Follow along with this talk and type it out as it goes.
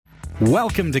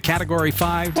Welcome to Category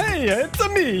 5. Hey, it's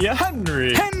me,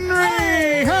 Henry.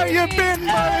 Henry! How you been, buddy?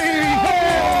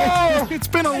 Hey, it's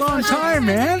been a long time,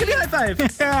 man. Give me a high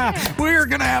five. Yeah, we're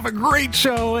going to have a great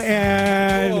show,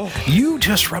 and you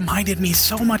just reminded me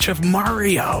so much of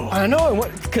Mario. I know,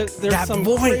 because there's That some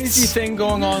voice. crazy thing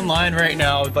going online right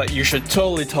now that you should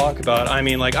totally talk about. I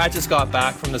mean, like, I just got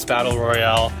back from this Battle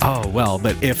Royale. Oh, well,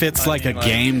 but if it's a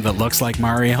game that looks like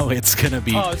Mario, it's going to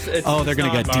be... they're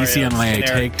going to get DCMA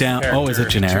takedown. Oh, is it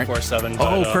generic? 247.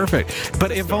 Oh, perfect.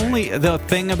 But if only... The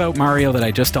thing about Mario that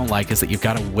I just don't like is that you've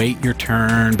got to wait your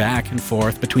turn back and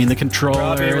forth between the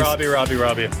controllers. Robbie.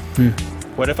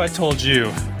 What if I told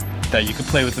you that you could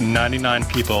play with 99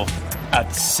 people at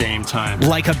the same time?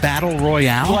 Like a Battle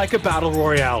Royale? Like a Battle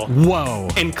Royale. Whoa.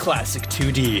 In classic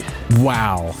 2D.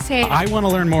 Wow. Same. I want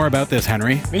to learn more about this,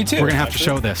 Henry. Me too. We're going to have to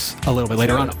show this a little bit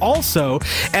later on. Also,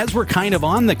 as we're kind of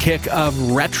on the kick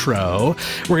of retro,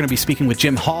 we're going to be speaking with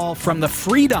Jim Hall from the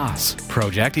FreeDOS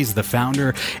project. He's the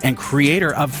founder and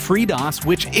creator of FreeDOS,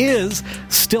 which is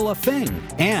still a thing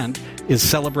and is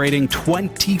celebrating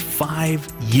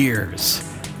 25 years.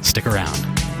 Stick around.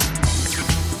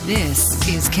 This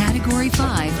is Category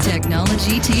 5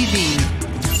 Technology TV.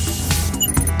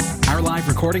 Our live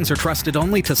recordings are trusted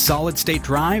only to solid-state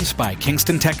drives by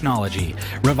Kingston Technology.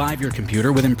 Revive your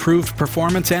computer with improved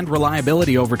performance and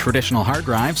reliability over traditional hard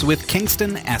drives with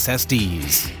Kingston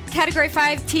SSDs. Category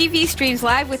 5 TV streams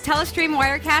live with Telestream,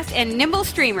 Wirecast, and Nimble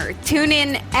Streamer. Tune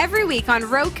in every week on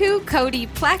Roku, Kodi,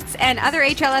 Plex, and other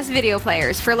HLS video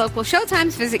players. For local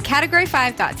showtimes, visit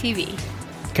category5.tv.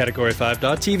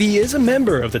 Category5.tv is a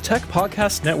member of the Tech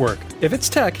Podcast Network. If it's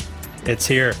tech, it's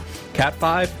here.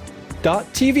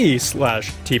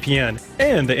 cat5.tv/TPN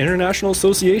and the International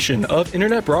Association of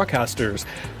Internet Broadcasters.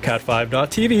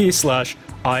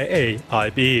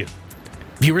 cat5.tv/IAIB.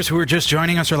 Viewers who are just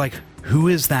joining us are like, who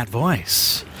is that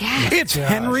voice? Yeah. It's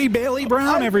Henry Bailey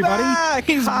Brown, I'm everybody. back.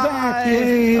 He's Hi. back.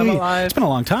 Yay. I'm alive. It's been a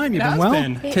long time. You've been well?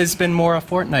 Tis been more a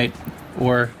fortnight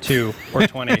or 2 or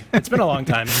 20. It's been a long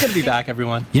time. It's good to be back,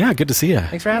 everyone. Yeah, good to see you.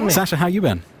 Thanks for having me. Sasha, how you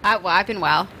been? Well, I've been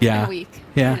well. Yeah. In a week.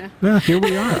 Yeah. You know. Well, here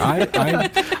we are.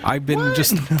 I've been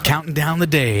just counting down the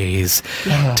days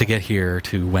to get here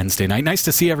to Wednesday night. Nice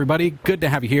to see everybody. Good to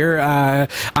have you here. I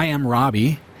am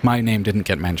Robbie. My name didn't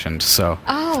get mentioned, so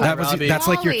that's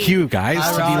like your cue, guys,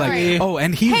 Hi, to be Robbie. like, oh,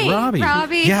 and he's Hey, Robbie.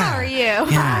 Robbie, how are you? Yeah,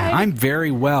 Hi. I'm very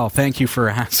well. Thank you for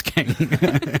asking.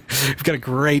 We've got a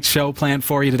great show planned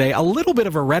for you today. A little bit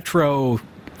of a retro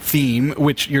theme,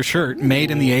 which your shirt, made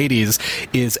in the 80s,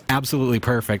 is absolutely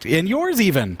perfect. And yours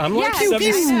even. I'm like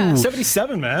Yeah,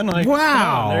 77, man. Like,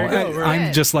 Wow. there you go. We're I'm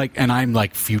good. just like, and I'm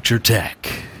like future tech.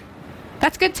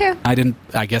 That's good, too. I didn't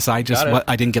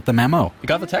get the memo. You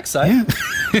got the tech side.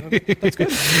 That's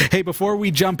good. Hey, before we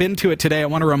jump into it today, I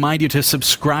want to remind you to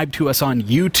subscribe to us on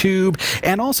YouTube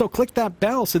and also click that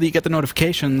bell so that you get the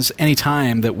notifications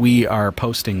anytime that we are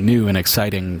posting new and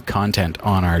exciting content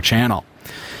on our channel.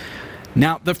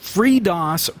 Now, the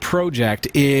FreeDOS project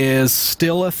is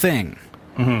still a thing.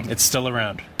 Mm-hmm. It's still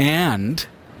around. And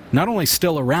not only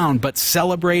still around, but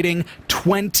celebrating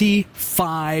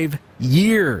 25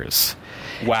 years.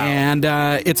 Wow. And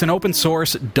it's an open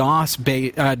source DOS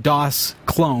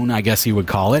clone, I guess you would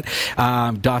call it,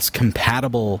 DOS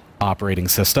compatible operating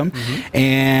system. Mm-hmm.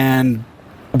 And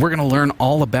we're going to learn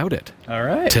all about it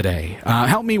today.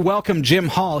 Help me welcome Jim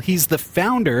Hall. He's the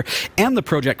founder and the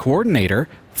project coordinator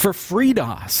for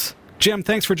FreeDOS. Jim,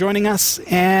 thanks for joining us,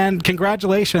 and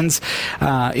congratulations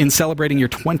in celebrating your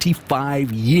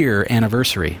 25-year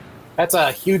anniversary. That's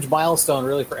a huge milestone,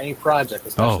 really, for any project,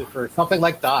 especially for something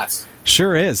like DOS.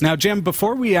 Sure is. Now, Jim,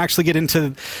 before we actually get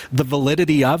into the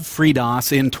validity of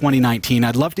FreeDOS in 2019,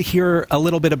 I'd love to hear a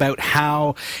little bit about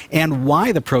how and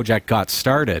why the project got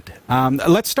started.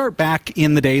 Let's start back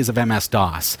in the days of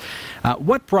MS-DOS.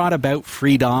 What brought about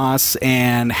FreeDOS,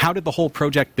 and how did the whole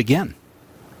project begin?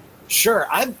 Sure.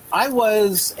 I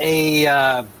was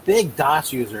a big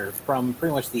DOS user from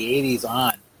pretty much the 80s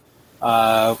on.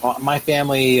 My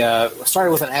family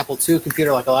started with an Apple II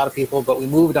computer like a lot of people, but we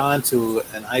moved on to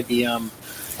an IBM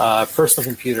personal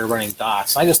computer running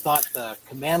DOS. I just thought the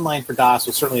command line for DOS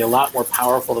was certainly a lot more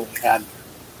powerful than we had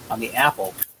on the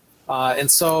Apple.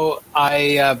 And so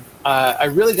I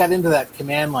really got into that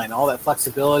command line, all that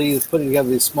flexibility, putting together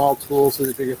these small tools to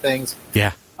do bigger things.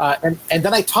 Yeah. And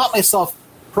then I taught myself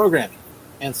programming.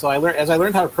 And so as I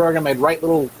learned how to program, I'd write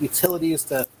little utilities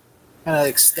to kind of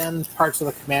extend parts of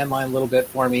the command line a little bit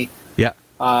for me. Yeah.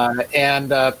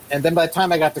 And then by the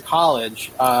time I got to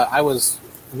college, I was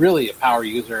really a power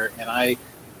user, and I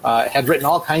had written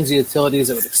all kinds of utilities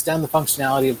that would extend the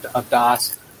functionality of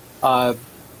DOS.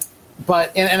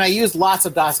 I used lots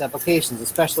of DOS applications,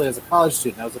 especially as a college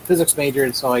student. I was a physics major,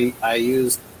 and so I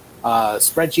used a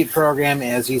spreadsheet program,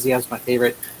 as easy as my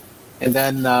favorite, and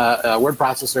then word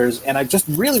processors. And I just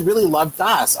really, really loved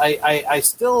DOS. I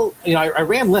still, I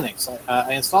ran Linux.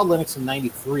 I installed Linux in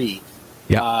 '93.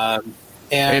 Yeah.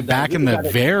 And back in the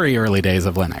very early days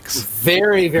of Linux.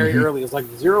 Very, very early. It was like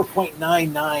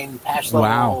 0.99 patch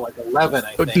level, like 11,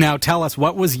 I think. Now tell us,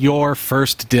 what was your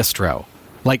first distro?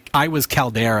 Like, I was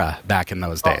Caldera back in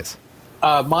those days.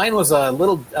 Mine was a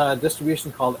little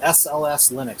distribution called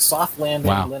SLS Linux, Soft Landing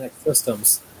Linux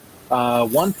Systems,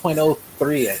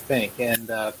 1.03, I think. And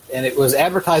it was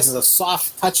advertised as a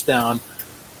soft touchdown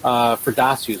for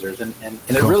DOS users, and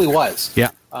it really was.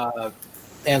 Yeah.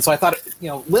 And so I thought,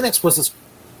 Linux was this.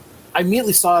 I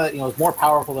immediately saw that it was more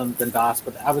powerful than DOS,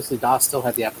 but obviously DOS still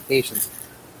had the applications.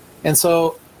 And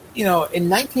so, in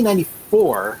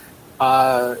 1994,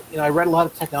 I read a lot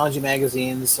of technology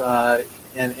magazines, and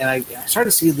I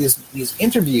started to see these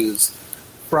interviews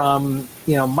from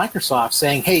Microsoft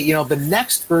saying, hey, the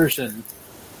next version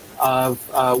of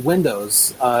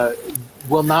Windows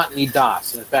will not need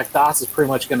DOS. In fact, DOS is pretty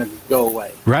much going to go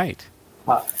away. Right.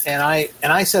 And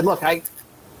I said, look,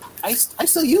 I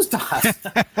still use DOS.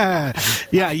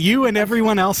 Yeah, you and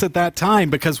everyone else at that time,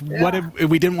 because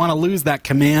we didn't want to lose that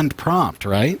command prompt,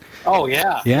 right? Oh,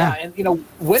 yeah. And,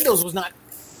 Windows was not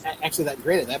actually that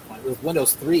great at that point. It was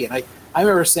Windows 3. And I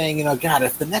remember saying, God,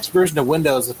 if the next version of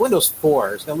Windows, if Windows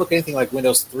 4 is going to look anything like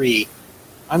Windows 3,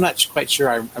 I'm not quite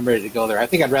sure I'm ready to go there. I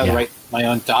think I'd rather write my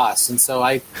own DOS. And so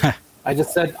I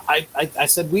just said, I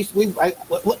said,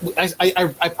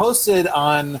 I posted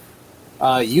on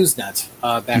Usenet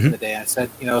back in the day. I said,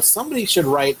 somebody should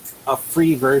write a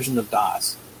free version of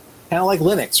DOS, kind of like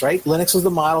Linux, right? Linux was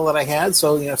the model that I had,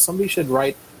 so somebody should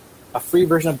write a free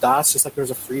version of DOS, just like there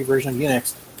was a free version of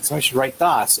Unix. Somebody should write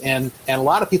DOS, and a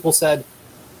lot of people said,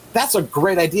 that's a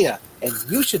great idea, and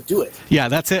you should do it. Yeah,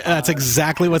 that's it. That's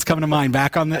exactly what's coming to mind.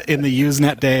 Back in the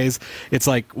Usenet days, it's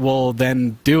like, well,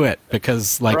 then do it,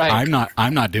 because I'm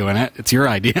not doing it. It's your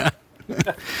idea.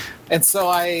 And so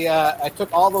I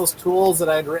took all those tools that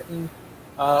I'd written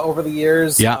over the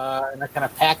years, and I kind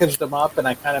of packaged them up, and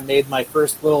I kind of made my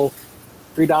first little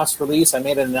FreeDOS release. I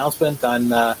made an announcement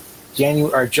on June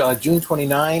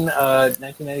 29,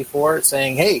 1994,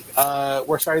 saying, "Hey,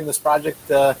 we're starting this project."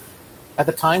 At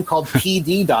the time, called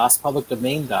PDDOS, Public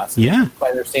Domain DOS. Yeah,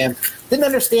 Didn't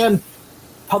understand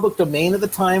public domain at the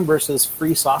time versus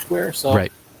free software. So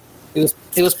it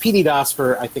was PDDOS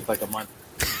for I think like a month.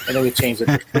 And then we changed it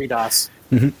to FreeDOS.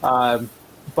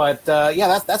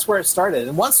 That's where it started.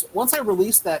 And once I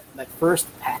released that first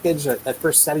package, that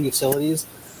first set of utilities,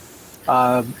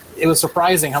 it was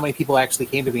surprising how many people actually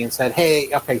came to me and said,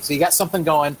 hey, okay, so you got something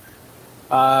going.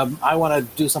 I want to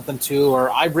do something too. Or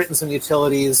I've written some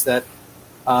utilities that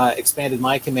expanded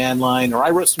my command line. Or I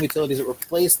wrote some utilities that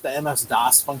replaced the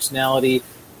MS-DOS functionality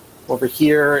over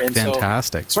here. And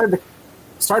fantastic. So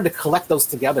started to collect those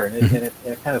together, and it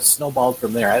kind of snowballed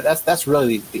from there. That's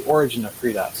really the origin of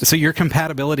FreeDOS. So your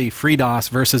compatibility, FreeDOS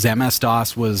versus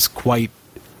MS-DOS, was quite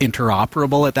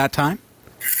interoperable at that time?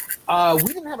 We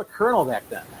didn't have a kernel back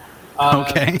then.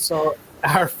 Okay. So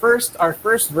our first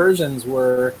versions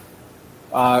were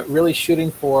really shooting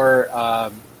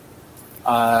for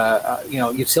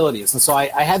utilities, and so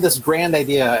I had this grand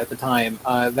idea at the time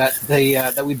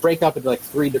that we'd break up into like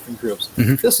 3 different groups.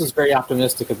 This was very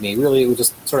optimistic of me. Really, it would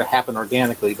just sort of happen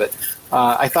organically. But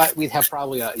I thought we'd have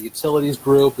probably a utilities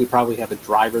group, we'd probably have a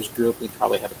drivers group, we'd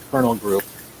probably have a kernel group,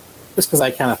 just because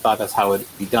I kind of thought that's how it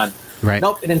would be done. Right.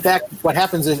 Nope. And in fact, what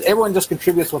happens is everyone just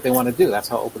contributes what they want to do. That's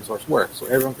how open source works. So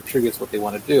everyone contributes what they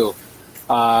want to do.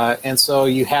 And so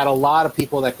you had a lot of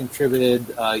people that contributed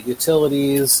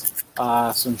utilities,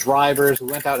 some drivers.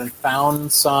 We went out and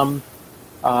found some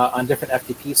on different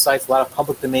FTP sites, a lot of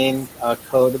public domain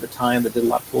code at the time that did a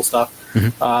lot of cool stuff.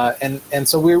 And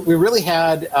so we really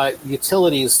had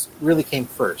utilities really came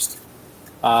first.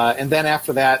 And then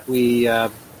after that,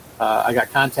 I got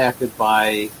contacted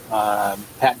by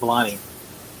Pat Villani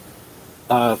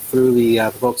through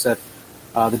the folks at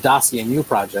the DOSEMU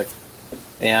project.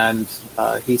 And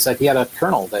he said he had a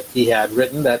kernel that he had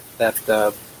written that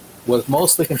was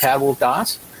mostly compatible with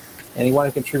DOS, and he wanted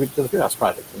to contribute to the FreeDOS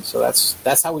project. And so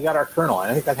that's how we got our kernel.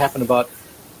 And I think that happened about,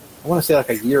 I want to say like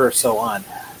a year or so on,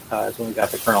 is when we got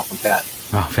the kernel from Pat.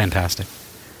 Oh, fantastic.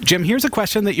 Jim, here's a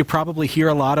question that you probably hear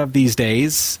a lot of these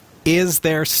days. Is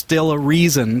there still a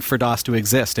reason for DOS to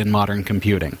exist in modern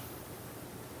computing?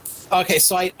 Okay,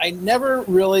 so I never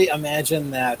really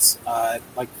imagined that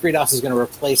like FreeDOS is going to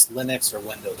replace Linux or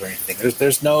Windows or anything.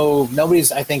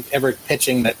 Nobody's I think ever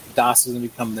pitching that DOS is going to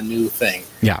become the new thing.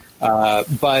 Yeah.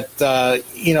 But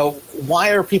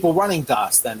why are people running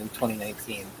DOS then in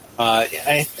 2019?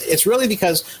 It's really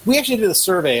because we actually did a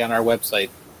survey on our website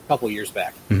a couple of years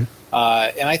back, and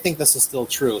I think this is still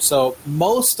true. So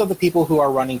most of the people who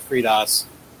are running FreeDOS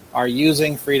are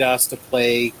using FreeDOS to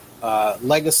play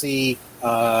legacy.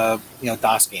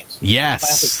 DOS games.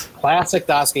 Yes. Classic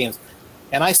DOS games.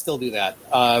 And I still do that.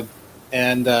 So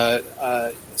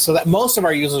that most of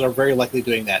our users are very likely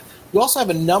doing that. We also have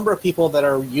a number of people that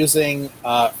are using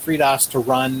FreeDOS to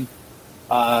run,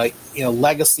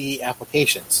 legacy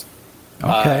applications.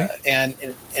 Okay. And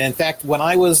in fact, when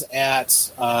I was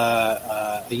at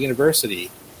a university,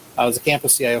 I was a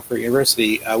campus CIO for a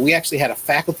university, we actually had a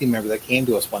faculty member that came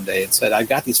to us one day and said, I've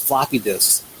got these floppy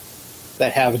disks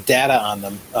that have data on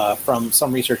them from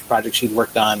some research project she'd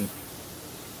worked on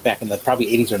back in the probably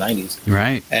 80s or 90s.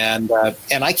 Right. And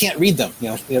I can't read them.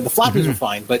 The floppies were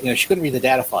fine, but she couldn't read the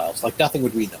data files. Like nothing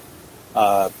would read them.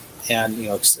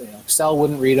 Excel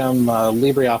wouldn't read them.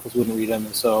 LibreOffice wouldn't read them.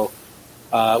 And so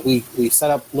we set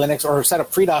up Linux or set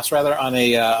up FreeDOS rather on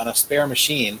a spare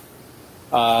machine.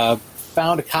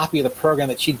 Found a copy of the program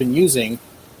that she'd been using.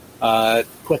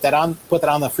 Put that on the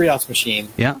FreeDOS machine.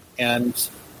 Yeah. And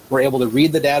we're able to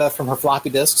read the data from her floppy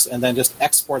disks and then just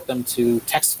export them to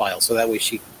text files, so that way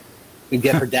she could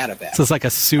get her data back. So it's like a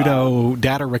pseudo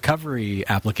data recovery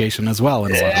application as well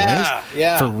in a lot of ways.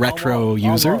 Yeah, for retro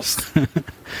users.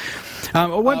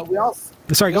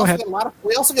 Sorry, go ahead.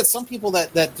 We also get some people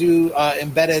that do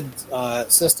embedded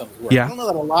systems work. Yeah. I don't know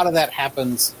that a lot of that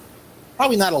happens.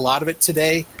 Probably not a lot of it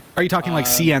today. Are you talking like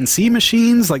CNC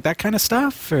machines, like that kind of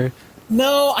stuff? Or?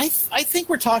 No, I think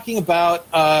we're talking about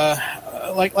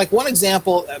like one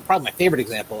example, probably my favorite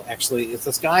example actually, is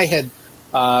this guy had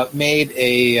made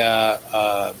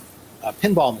a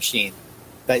pinball machine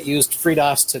that used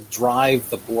FreeDOS to drive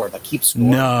the board, like keep score.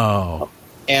 No.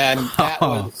 And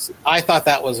I thought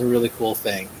that was a really cool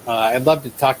thing. I'd love to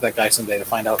talk to that guy someday to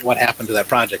find out what happened to that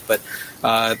project. But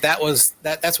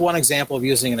that's one example of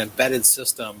using an embedded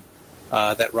system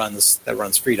that runs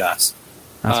FreeDOS.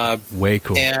 That's way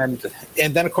cool. And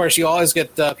then of course you always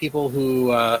get people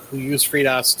who use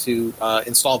FreeDOS to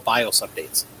install BIOS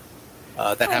updates.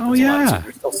 That happens a lot. So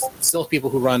there's still people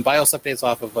who run BIOS updates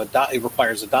off of it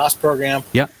requires a DOS program.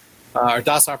 Yeah. Or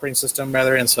DOS operating system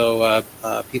rather, and so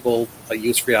people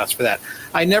use FreeDOS for that.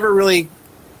 I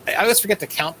always forget to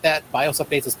count that BIOS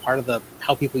updates as part of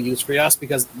how people use FreeDOS,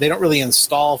 because they don't really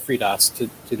install FreeDOS to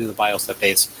do the BIOS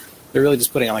updates. They're really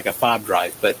just putting on like a fob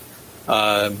drive, but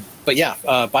yeah,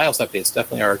 BIOS updates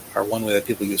definitely are one way that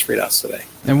people use FreeDOS today.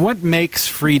 And what makes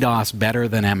FreeDOS better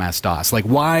than MS-DOS? Like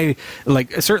why?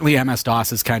 Like certainly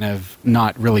MS-DOS is kind of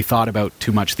not really thought about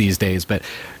too much these days, but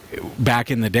back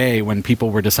in the day when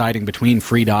people were deciding between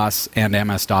FreeDOS and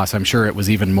MS-DOS, I'm sure it was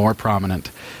even more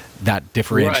prominent, that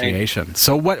differentiation. Right.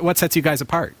 So what sets you guys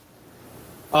apart?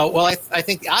 Well, I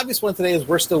think the obvious one today is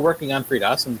we're still working on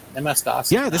FreeDOS and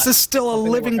MS-DOS. Yeah, this is still a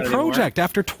living project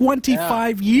after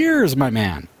 25 years, my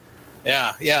man.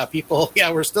 Yeah, people.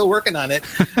 Yeah, we're still working on it,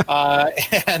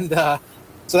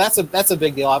 so that's a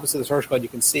big deal. Obviously, the source code you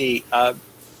can see.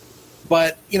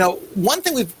 But one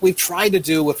thing we've tried to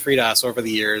do with FreeDOS over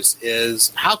the years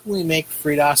is how can we make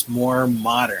FreeDOS more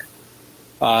modern?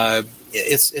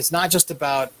 It's not just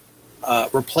about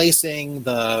replacing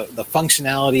the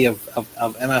functionality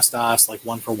of MS-DOS like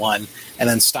one for one and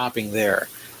then stopping there.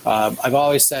 I've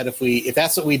always said if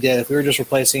that's what we did, if we were just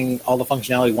replacing all the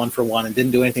functionality one for one and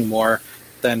didn't do anything more,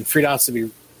 then FreeDOS would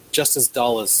be just as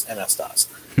dull as MS-DOS.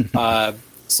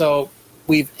 So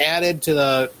we've added to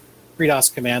the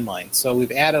FreeDOS command line. So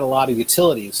we've added a lot of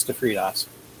utilities to FreeDOS.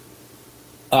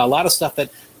 A lot of stuff that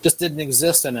just didn't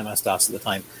exist in MS-DOS at the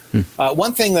time.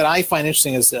 One thing that I find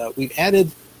interesting is we've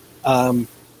added some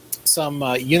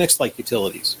Unix-like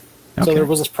utilities. Okay. So there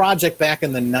was this project back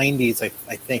in the 90s, I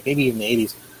think, maybe even the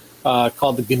 80s,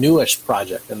 called the GNU-ish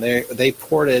project. And they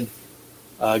ported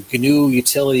GNU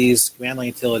utilities, command line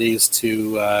utilities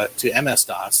to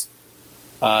MS-DOS.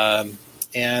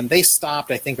 And they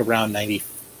stopped, I think, around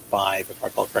 95, if I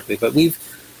recall correctly. But we've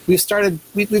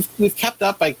kept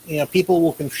up by people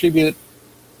will contribute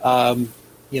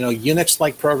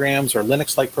Unix-like programs or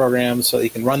Linux-like programs so you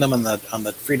can run them on the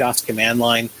FreeDOS command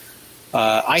line.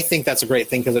 I think that's a great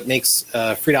thing because it makes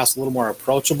FreeDOS a little more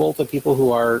approachable to people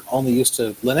who are only used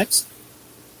to Linux,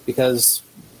 because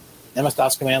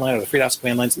MS-DOS command line or the FreeDOS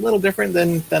command line is a little different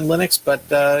than Linux, but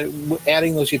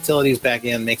adding those utilities back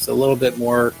in makes it a little bit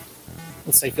more,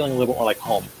 let's say, feeling a little bit more like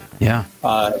home. Yeah.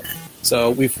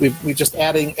 So we've just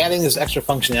adding this extra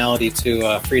functionality to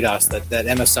FreeDOS that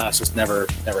MS-DOS just never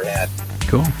had.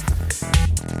 Cool.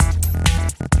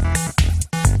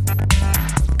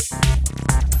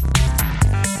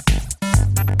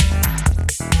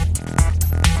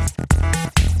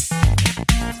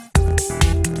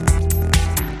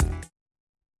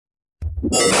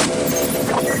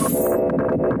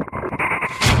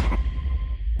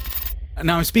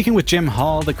 Now, I'm speaking with Jim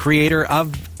Hall, the creator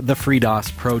of the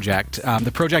FreeDOS project.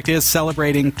 The project is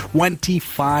celebrating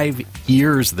 25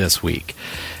 years this week.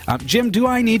 Jim, do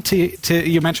I need to...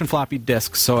 You mentioned floppy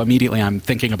disks, so immediately I'm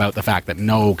thinking about the fact that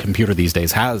no computer these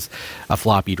days has a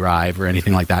floppy drive or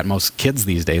anything like that. Most kids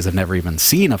these days have never even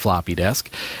seen a floppy disk.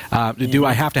 Do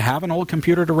I have to have an old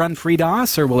computer to run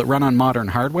FreeDOS, or will it run on modern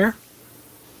hardware?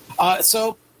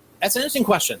 So that's an interesting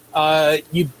question.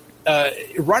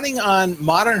 Running on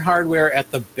modern hardware at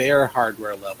the bare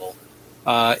hardware level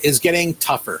is getting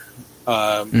tougher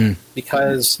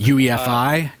because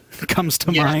UEFI comes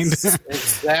to mind.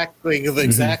 Exactly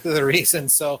the reason.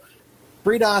 So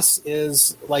FreeDOS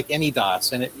is like any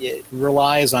DOS, and it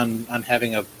relies on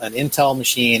having an Intel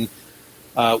machine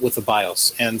with a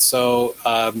BIOS. And so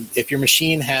if your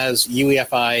machine has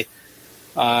UEFI,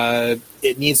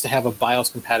 it needs to have a BIOS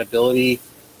compatibility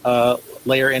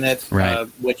layer in it, right.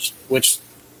 Which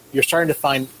you're starting to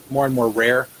find more and more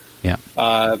rare. Yeah.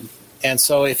 And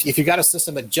so if you got a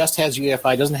system that just has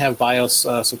UEFI, doesn't have BIOS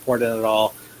support in it at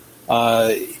all,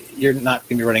 you're not going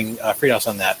to be running FreeDOS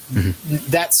on that.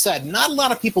 Mm-hmm. That said, not a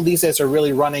lot of people these days are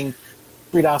really running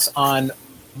FreeDOS on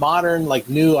modern, like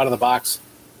new out-of-the-box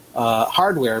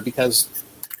hardware, because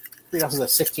FreeDOS is a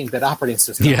 16-bit operating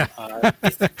system. Yeah.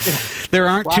 There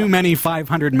aren't too many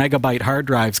 500 megabyte hard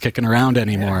drives kicking around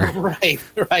anymore. Right.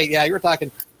 Yeah, you were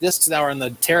talking disks now are in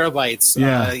the terabytes.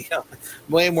 Yeah.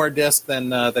 Way more disks than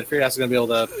FreeDOS is going to be able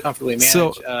to comfortably manage.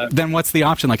 So then what's the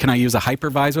option? Like, can I use a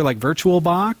hypervisor like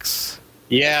VirtualBox?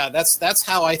 Yeah, that's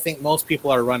how I think most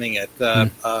people are running it.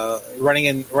 Running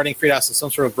FreeDOS in some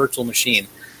sort of virtual machine.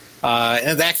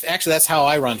 And actually, that's how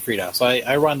I run FreeDOS.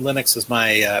 I run Linux as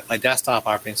my desktop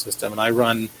operating system, and I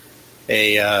run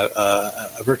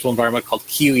a virtual environment called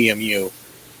QEMU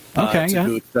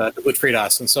to boot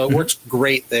FreeDOS, and so it works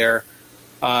great there.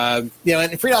 And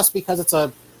FreeDOS, because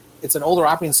it's an older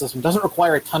operating system, doesn't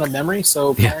require a ton of memory,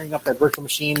 so firing up that virtual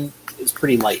machine is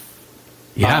pretty light.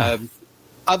 Yeah.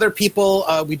 Other people,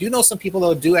 we do know some people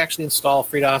though do actually install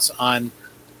FreeDOS on.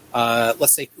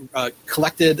 Let's say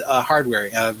collected hardware,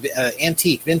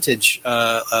 antique, vintage,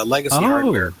 legacy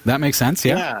hardware. That makes sense.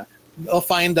 Yeah. They'll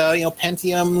find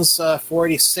Pentiums,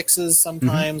 486s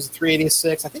sometimes,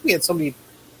 386. I think we had somebody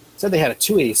said they had a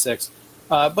 286.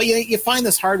 But you find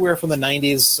this hardware from the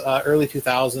 90s, early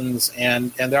 2000s,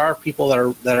 and there are people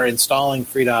that are installing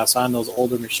FreeDOS on those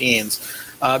older machines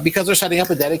because they're setting up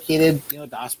a dedicated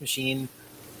DOS machine,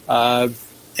 and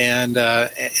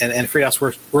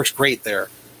FreeDOS works great there.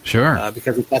 Sure.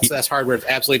 Because that's hardware it's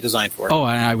absolutely designed for. Oh,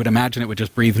 and I would imagine it would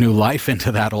just breathe new life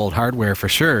into that old hardware for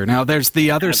sure. Now, there's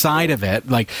the other side of it.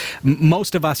 Like,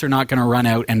 most of us are not going to run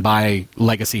out and buy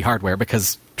legacy hardware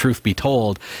because, truth be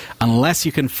told, unless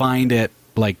you can find it,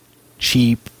 like,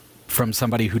 cheap from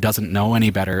somebody who doesn't know any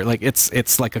better, like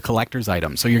it's like a collector's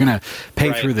item. So you're going to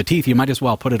pay through the teeth. You might as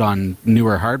well put it on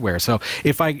newer hardware. So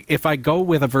if I go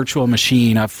with a virtual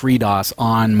machine of FreeDOS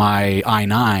on my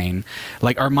i9,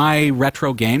 like, are my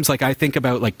retro games, like, I think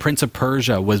about, like, Prince of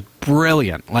Persia was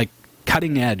brilliant, like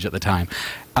cutting edge at the time.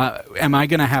 Am I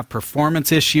going to have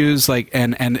performance issues? Like,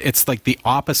 and it's like the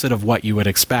opposite of what you would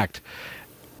expect.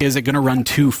 Is it going to run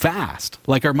too fast?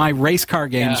 Like, are my race car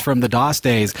games from the DOS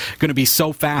days going to be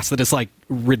so fast that it's, like,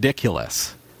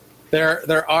 ridiculous?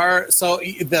 There are. So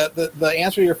the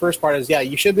answer to your first part is,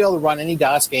 you should be able to run any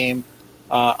DOS game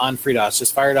on FreeDOS.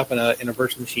 Just fire it up in a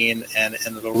virtual machine and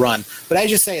it'll run. But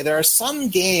as you say, there are some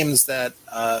games that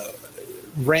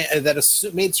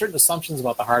made certain assumptions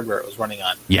about the hardware it was running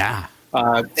on. Yeah.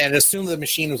 And assumed the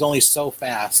machine was only so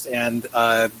fast, and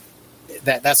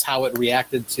that's how it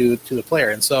reacted to the player.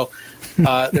 And so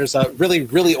there's a really,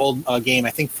 really old game,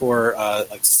 I think, for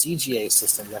like CGA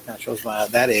systems. That kind of shows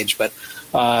that age, but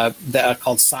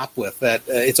called Sopwith. That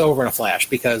it's over in a flash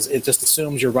because it just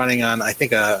assumes you're running on, I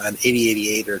think, an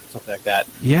 8088 or something like that.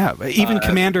 Yeah, even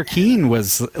Commander Keen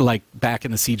was like back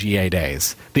in the CGA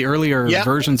days, the earlier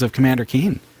versions of Commander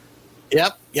Keen.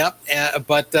 Yep.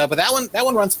 But that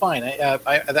one runs fine.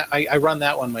 I run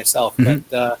that one myself,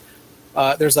 but.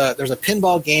 There's a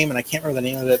pinball game, and I can't remember the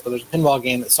name of it, but there's a pinball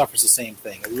game that suffers the same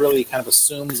thing. It really kind of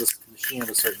assumes this machine at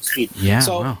a certain speed. Yeah,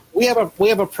 so we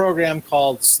have a program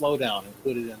called Slowdown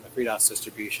included in the FreeDOS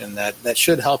distribution that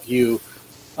should help you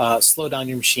slow down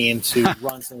your machine to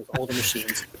run some of those older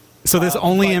machines. So this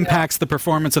only impacts the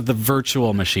performance of the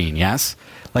virtual machine, yes?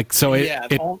 Like, so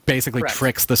it basically correct.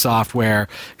 tricks the software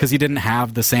because you didn't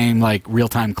have the same like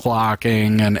real-time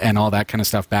clocking and all that kind of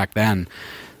stuff back then.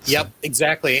 So. Yep,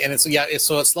 exactly, and so it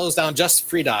slows down just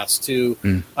FreeDOS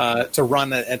to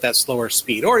run at that slower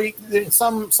speed. Or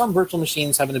some virtual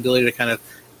machines have an ability to kind of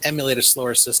emulate a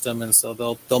slower system, and so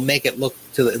they'll make it look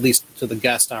at least to the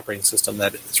guest operating system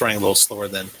that it's running a little slower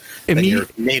than your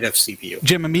native CPU.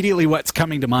 Jim, immediately what's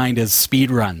coming to mind is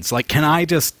speed runs. Like, can I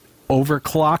just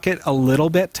overclock it a little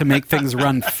bit to make things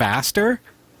run faster?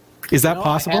 Is that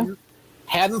possible?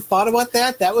 Hadn't thought about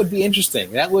that. That would be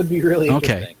interesting. That would be really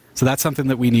interesting. Okay. So that's something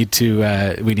that we need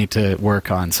to work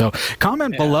on. So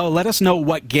comment below. Let us know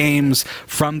what games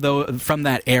from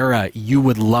that era you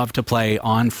would love to play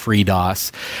on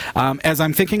FreeDOS. As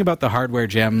I'm thinking about the hardware,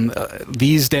 Jim,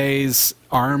 these days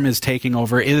ARM is taking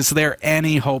over. Is there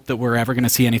any hope that we're ever going to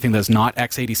see anything that's not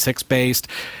x86 based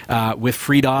with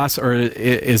FreeDOS, or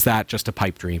is that just a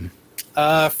pipe dream?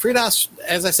 FreeDOS,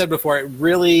 as I said before, it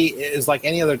really is like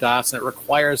any other DOS, and it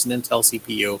requires an Intel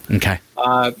CPU. Okay.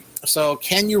 So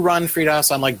can you run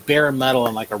FreeDOS on like bare metal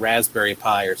on like a Raspberry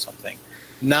Pi or something?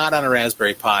 Not on a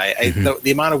Raspberry Pi. The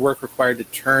amount of work required to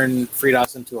turn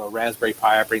FreeDOS into a Raspberry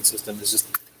Pi operating system is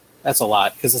that's a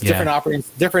lot, because it's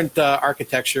different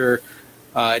architecture.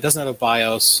 It doesn't have a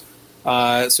BIOS.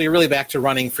 So you're really back to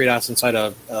running FreeDOS inside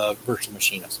a virtual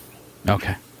machine.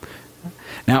 Okay.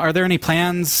 Now, are there any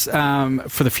plans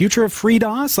for the future of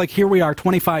FreeDOS? Like, here we are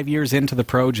 25 years into the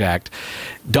project,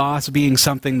 DOS being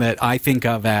something that I think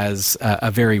of as a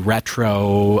very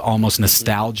retro, almost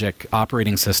nostalgic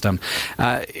operating system.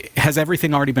 Has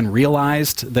everything already been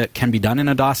realized that can be done in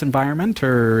a DOS environment,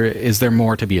 or is there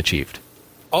more to be achieved?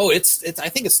 Oh, it's. I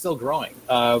think it's still growing.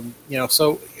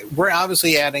 So we're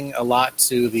obviously adding a lot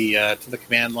to the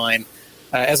command line.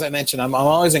 As I mentioned, I'm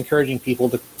always encouraging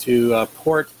people to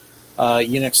port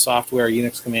Unix software,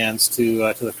 Unix commands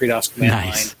to the FreeDOS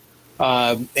command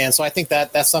line, and so I think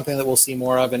that's something that we'll see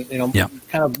more of, and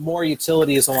kind of more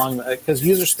utilities along, because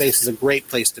user space is a great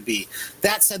place to be.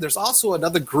 That said, there's also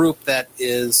another group that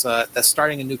is that's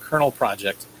starting a new kernel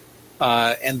project,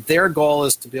 and their goal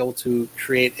is to be able to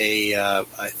create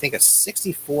I think a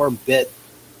 64-bit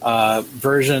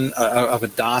version of a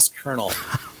DOS kernel.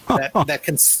 that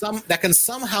can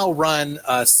somehow run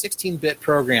 16-bit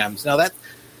programs. Now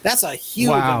that's a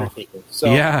huge undertaking. So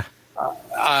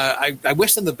I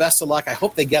wish them the best of luck. I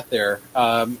hope they get there.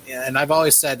 And I've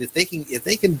always said if they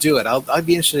can do it, I'd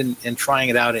be interested in trying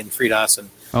it out in FreeDOS and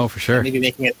for sure, and maybe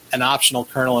making it an optional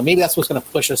kernel, and maybe that's what's going to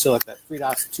push us to like that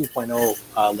FreeDOS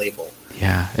 2.0 label.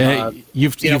 Yeah,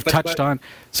 you've touched on.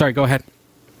 Sorry, go ahead.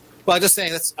 Well, I'm just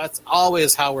saying that's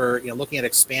always how we're looking at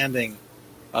expanding.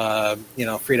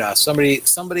 FreeDOS.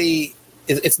 Somebody.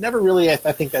 It's never really, I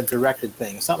think, a directed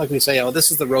thing. It's not like we say, "Oh,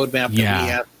 this is the roadmap that we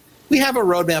have." We have a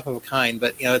roadmap of a kind,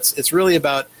 but it's really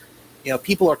about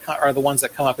people are the ones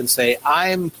that come up and say,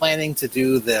 "I'm planning to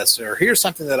do this," or "Here's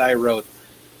something that I wrote,"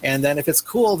 and then if it's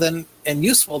cool and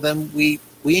useful, then we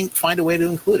find a way to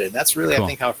include it. And that's really, cool. I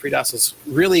think, how FreeDOS has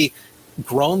really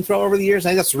grown over the years. I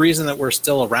think that's the reason that we're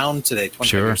still around today,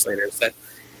 20 years later. Is that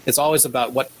it's always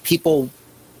about what people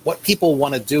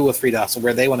want to do with FreeDOS and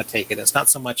where they want to take it. It's not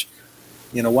so much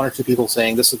one or two people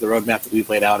saying this is the roadmap that we've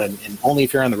laid out, and only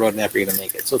if you're on the roadmap you're going to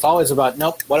make it. So it's always about,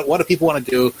 nope, what do people want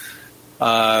to do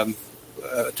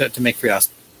to make FreeDOS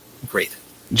great?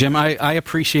 Jim, I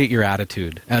appreciate your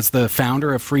attitude. As the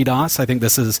founder of FreeDOS, I think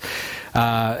this is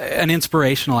an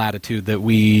inspirational attitude that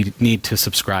we need to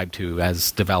subscribe to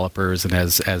as developers and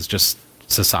as just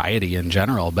society in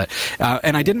general. But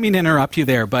and I didn't mean to interrupt you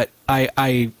there, but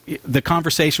the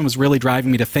conversation was really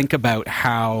driving me to think about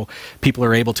how people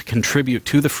are able to contribute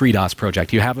to the FreeDOS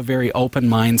project. You have a very open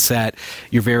mindset.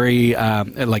 You're very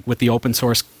like with the open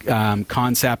source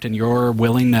concept and your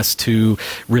willingness to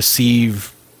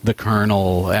receive the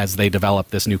kernel as they develop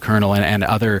this new kernel and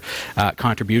other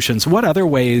contributions. What other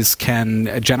ways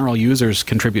can general users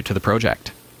contribute to the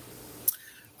project?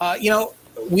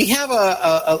 We have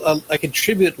a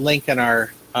contribute link on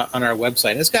our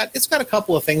website. It's got a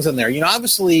couple of things in there.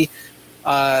 Obviously,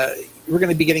 we're going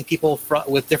to be getting people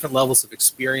with different levels of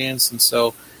experience, and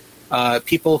so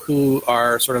people who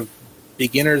are sort of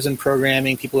beginners in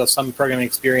programming, people who have some programming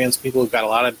experience, people who've got a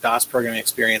lot of DOS programming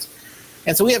experience,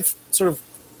 and so we have sort of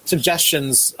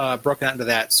suggestions broken out into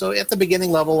that. So at the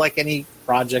beginning level, like any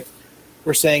project,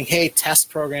 we're saying, hey,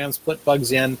 test programs, put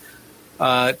bugs in.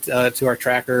 To our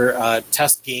tracker,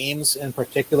 test games in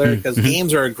particular, because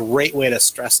games are a great way to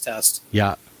stress test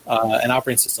an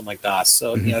operating system like DOS.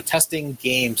 So, testing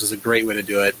games is a great way to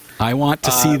do it. I want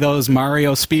to see those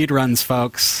Mario speedruns,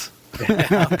 folks.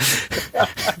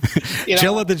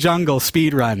 Jill of the Jungle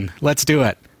speedrun. Let's do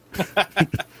it.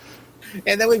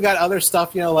 And then we've got other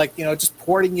stuff, just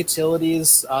porting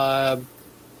utilities to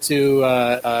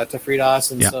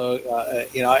FreeDOS. And so,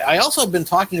 I also have been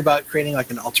talking about creating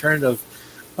like an alternative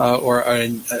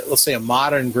let's say a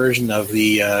modern version of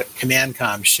the command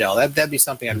com shell. That'd be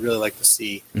something I'd really like to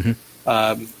see.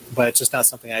 But it's just not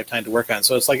something I have time to work on.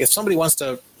 So it's like if somebody wants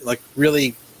to like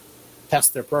really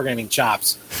test their programming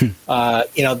chops,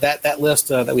 that list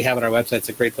that we have on our website is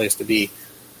a great place to be.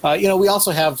 We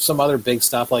also have some other big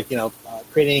stuff like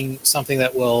creating something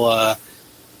that will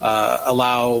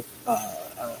allow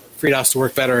FreeDOS to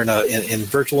work better in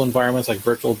virtual environments like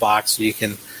VirtualBox, so you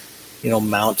can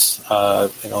mount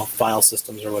file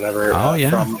systems or whatever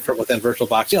from within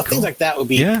VirtualBox. Things like that would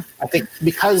be, I think,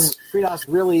 because FreeDOS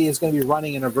really is going to be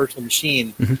running in a virtual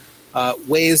machine,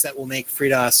 ways that will make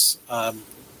FreeDOS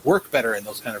work better in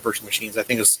those kind of virtual machines, I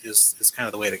think is kind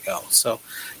of the way to go. So,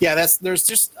 there's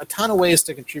just a ton of ways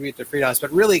to contribute to FreeDOS,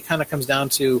 but really it kind of comes down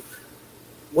to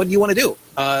what do you want to do?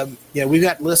 We've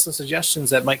got lists of suggestions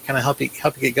that might kind of help you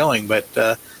get going, but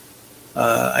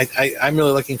I'm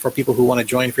really looking for people who want to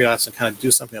join FreeDOS and kind of do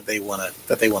something that they want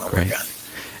to work on.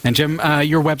 And Jim,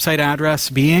 your website address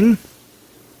being?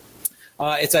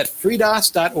 It's at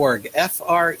freedos.org,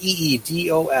 freedos.org.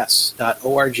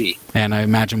 And I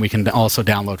imagine we can also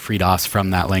download FreeDOS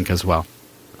from that link as well.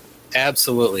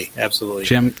 Absolutely.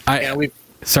 Jim,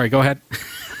 sorry, go ahead.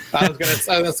 I was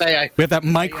going to say we have that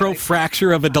micro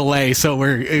fracture of a delay, so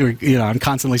I'm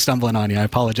constantly stumbling on you. I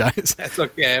apologize. That's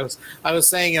okay. I was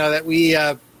saying that we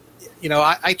I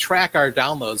track our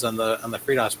downloads on the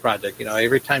FreeDOS project.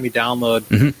 Every time you download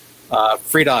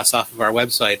FreeDOS off of our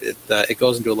website, it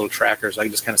goes into a little tracker, so I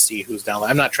can just kind of see who's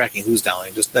downloading. I'm not tracking who's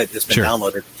downloading, just that it's been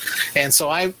downloaded. And so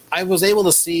I was able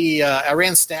to see. I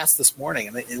ran stats this morning,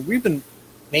 and we've been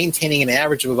maintaining an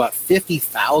average of about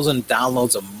 50,000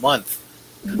 downloads a month.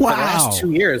 Wow. For the last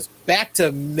 2 years, back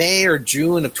to May or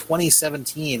June of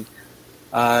 2017,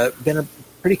 been a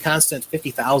pretty constant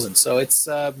 50,000. So that's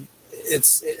a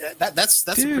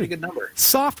pretty good number.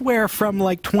 Software from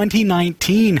like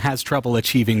 2019 has trouble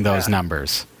achieving those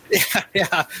numbers.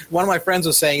 Yeah. One of my friends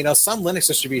was saying, some Linux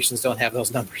distributions don't have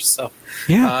those numbers. So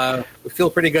we feel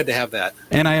pretty good to have that.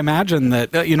 And I imagine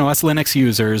that, us Linux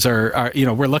users are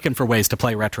we're looking for ways to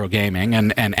play retro gaming,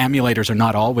 and emulators are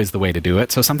not always the way to do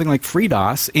it. So something like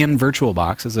FreeDOS in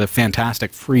VirtualBox is a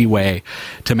fantastic free way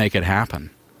to make it happen.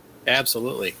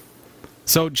 Absolutely.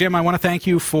 So, Jim, I want to thank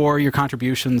you for your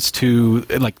contributions to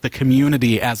the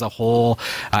community as a whole.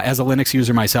 As a Linux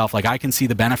user myself, I can see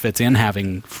the benefits in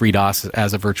having FreeDOS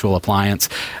as a virtual appliance.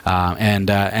 And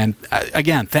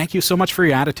again, thank you so much for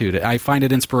your attitude. I find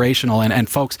it inspirational. And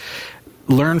folks,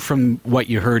 learn from what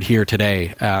you heard here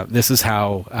today. This is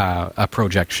how a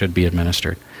project should be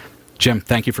administered. Jim,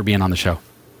 thank you for being on the show.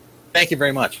 Thank you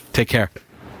very much. Take care.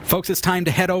 Folks, it's time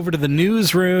to head over to the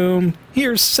newsroom.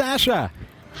 Here's Sasha.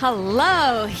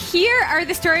 Hello. Here are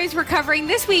the stories we're covering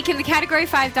this week in the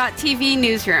Category5.tv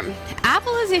newsroom.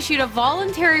 Apple has issued a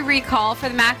voluntary recall for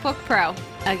the MacBook Pro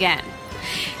again.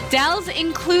 Dell's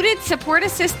included Support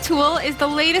Assist tool is the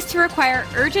latest to require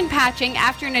urgent patching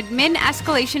after an admin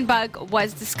escalation bug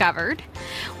was discovered.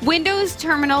 Windows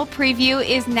Terminal Preview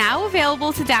is now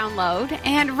available to download,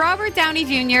 and Robert Downey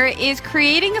Jr. is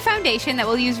creating a foundation that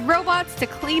will use robots to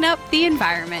clean up the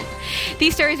environment.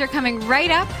 These stories are coming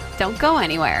right up. Don't go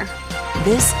anywhere.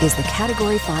 This is the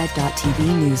Category5.tv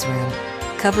newsroom,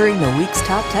 covering the week's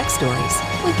top tech stories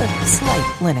with a slight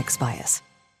Linux bias.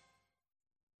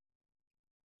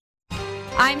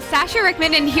 I'm Sasha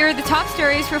Rickman, and here are the top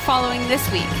stories we're following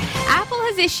this week. Apple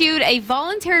has issued a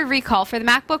voluntary recall for the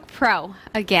MacBook Pro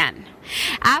again.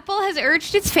 Apple has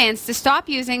urged its fans to stop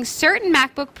using certain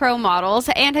MacBook Pro models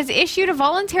and has issued a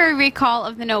voluntary recall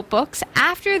of the notebooks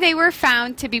after they were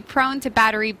found to be prone to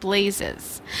battery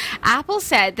blazes. Apple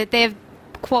said that they have,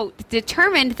 quote,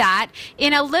 determined that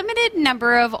in a limited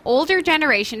number of older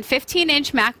generation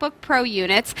 15-inch MacBook Pro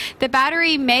units, the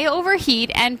battery may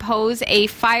overheat and pose a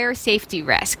fire safety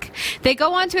risk. They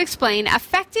go on to explain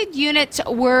affected units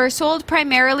were sold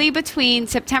primarily between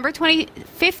September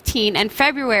 2015 and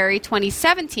February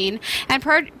 2017, and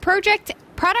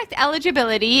product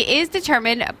eligibility is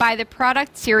determined by the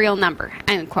product serial number,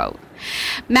 end quote.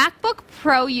 MacBook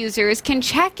Pro users can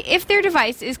check if their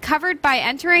device is covered by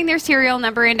entering their serial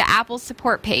number into Apple's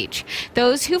support page.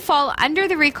 Those who fall under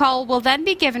the recall will then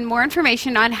be given more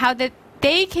information on how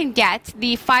they can get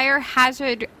the fire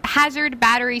hazard hazard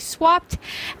battery swapped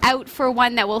out for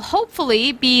one that will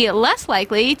hopefully be less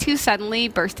likely to suddenly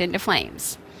burst into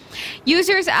flames.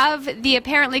 Users of the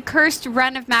apparently cursed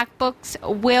run of MacBooks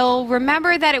will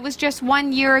remember that it was just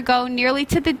 1 year ago, nearly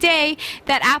to the day,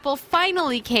 that Apple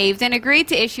finally caved and agreed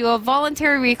to issue a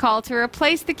voluntary recall to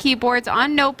replace the keyboards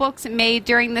on notebooks made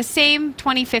during the same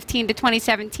 2015 to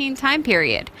 2017 time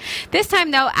period. This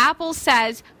time, though, Apple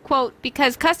says, quote,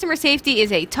 because customer safety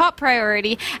is a top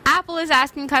priority, Apple is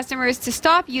asking customers to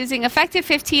stop using effective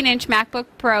 15-inch MacBook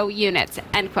Pro units,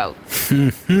 end quote.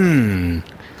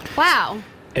 Wow.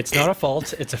 It's not a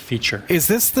fault, it's a feature. Is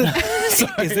this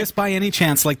is this by any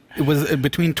chance, like, it was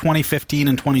between 2015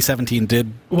 and 2017,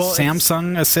 did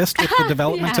Samsung assist with the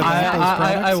development of Apple's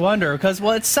products? I wonder, because,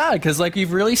 it's sad, because, like,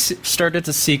 we've really started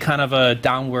to see kind of a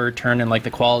downward turn in, like,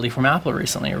 the quality from Apple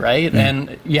recently, right?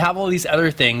 And you have all these other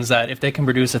things that if they can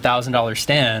produce $1,000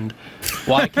 stand,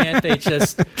 why can't they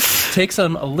just take a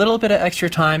little bit of extra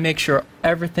time, make sure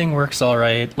everything works all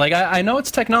right? Like, I know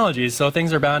it's technology, so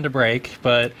things are bound to break,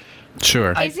 but...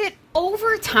 Sure. Is it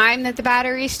over time that the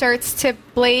battery starts to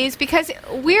blaze? Because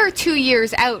we're 2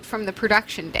 years out from the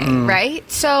production day, right?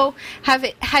 So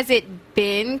has it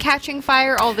been catching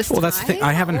fire all this time? Well, that's the thing.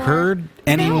 I haven't heard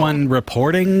anyone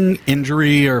reporting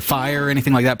injury or fire or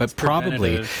anything like that, but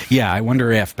probably. Yeah, I wonder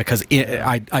if, because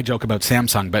I joke about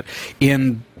Samsung, but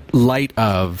in light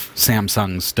of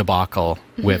Samsung's debacle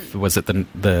with, was it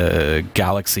the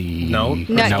Galaxy Note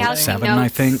 7, I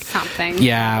think? Something.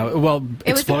 Yeah, well,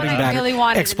 it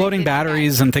exploding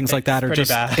batteries and things like that are just,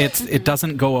 bad. it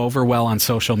doesn't go over well on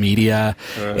social media.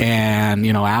 And,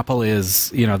 Apple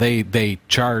is, they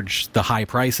charge the high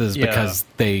prices because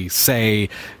they say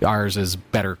ours is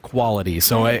better quality.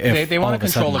 So if they want to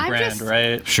control the brand,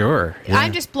 right? Sure. Yeah.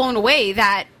 I'm just blown away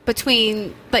that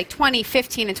between like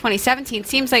 2015 and 2017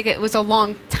 seems like it was a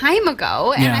long time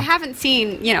ago, and I haven't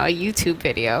seen a YouTube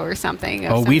video or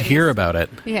something. We'd hear about it.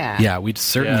 Yeah, we'd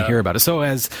certainly hear about it. So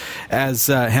as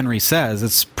Henry says,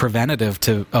 it's preventative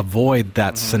to avoid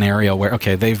that scenario where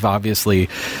they've obviously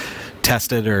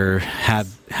tested or had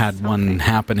one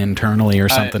happen internally or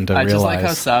something to realize. I just like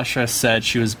how Sasha said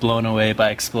she was blown away by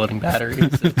exploding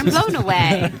batteries. I'm blown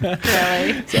away,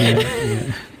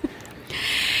 really.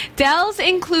 Dell's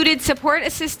included Support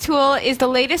Assist tool is the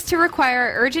latest to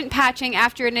require urgent patching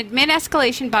after an admin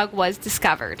escalation bug was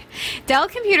discovered. Dell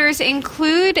computers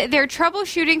include their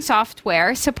troubleshooting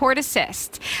software, Support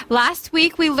Assist. Last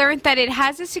week, we learned that it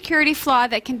has a security flaw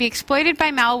that can be exploited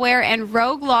by malware and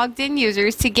rogue logged-in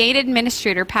users to gain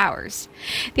administrator powers.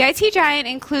 The IT giant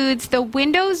includes the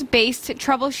Windows-based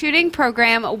troubleshooting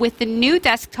program with the new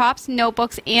desktops,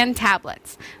 notebooks, and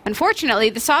tablets. Unfortunately,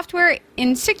 the software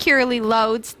insecurely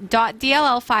loads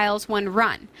 .dll files when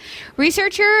run.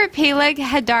 Researcher Peleg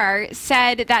Hadar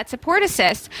said that Support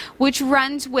Assist, which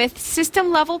runs with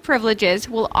system-level privileges,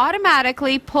 will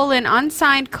automatically pull in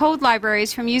unsigned code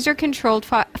libraries from user-controlled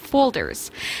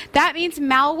folders. That means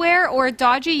malware or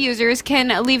dodgy users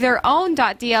can leave their own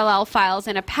 .dll files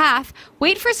in a path,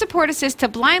 wait for Support Assist to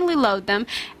blindly load them,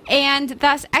 and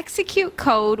thus execute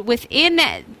code within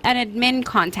an admin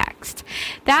context.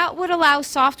 That would allow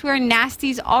software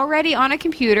nasties already on a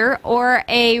computer or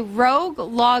a rogue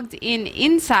logged-in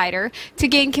insider to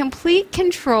gain complete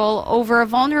control over a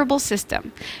vulnerable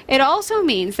system. It also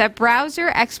means that browser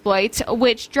exploits,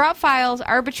 which drop files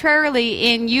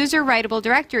arbitrarily in user-writable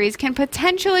directories, can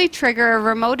potentially trigger a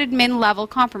remote admin level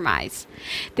compromise.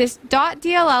 This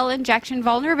 .dll injection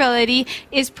vulnerability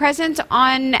is present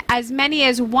on as many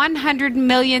as 100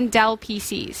 million Dell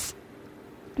PCs.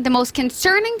 The most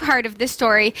concerning part of this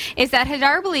story is that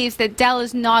Hadar believes that Dell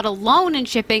is not alone in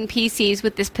shipping PCs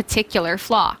with this particular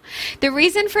flaw. The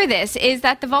reason for this is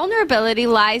that the vulnerability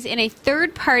lies in a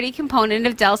third-party component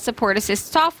of Dell's Support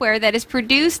Assist software that is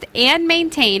produced and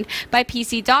maintained by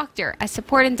PC Doctor, a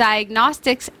support and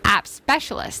diagnostics app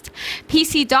specialist.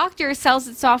 PC Doctor sells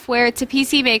its software to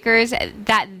PC makers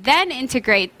that then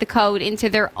integrate the code into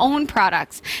their own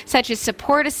products, such as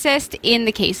Support Assist in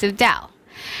the case of Dell.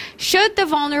 Should the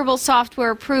vulnerable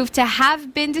software prove to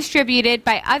have been distributed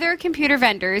by other computer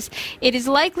vendors, it is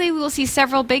likely we will see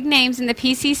several big names in the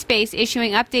PC space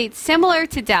issuing updates similar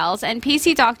to Dell's, and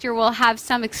PC Doctor will have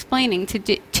some explaining to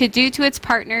do to its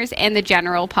partners and the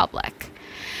general public.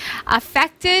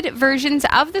 Affected versions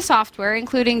of the software,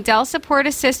 including Dell Support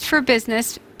Assist for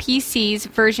Business PCs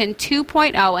version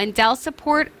 2.0 and Dell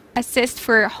Support Assist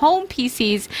for Home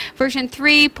PCs version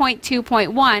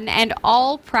 3.2.1 and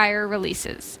all prior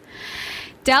releases.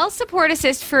 Dell Support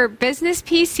Assist for Business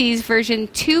PCs version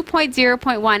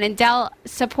 2.0.1 and Dell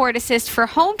Support Assist for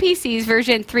Home PCs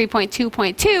version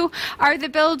 3.2.2 are the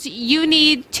builds you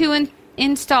need to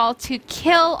install to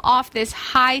kill off this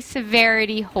high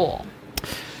severity hole?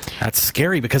 That's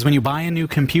scary because when you buy a new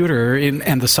computer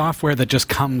and the software that just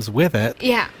comes with it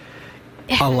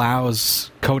allows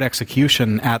code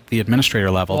execution at the administrator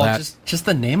level. Well, just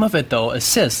the name of it, though,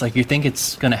 assist. Like, you think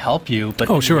it's going to help you, but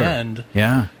in the end,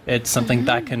 it's something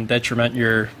that can detriment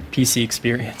your PC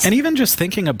experience. And even just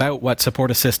thinking about what Support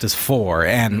Assist is for,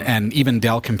 and even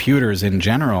Dell computers in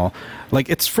general, like,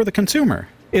 it's for the consumer.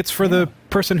 It's for the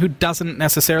person who doesn't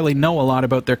necessarily know a lot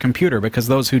about their computer, because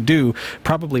those who do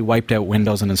probably wiped out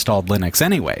Windows and installed Linux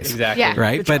anyways. Exactly. Yeah.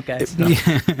 Right? Good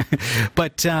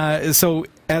job, guys. So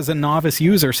as a novice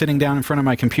user sitting down in front of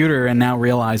my computer and now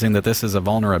realizing that this is a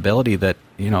vulnerability that,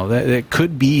 that it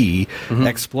could be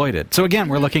exploited. So again,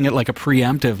 we're looking at like a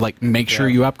preemptive, like, make sure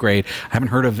you upgrade. I haven't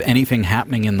heard of anything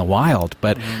happening in the wild,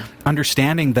 but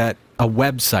understanding that a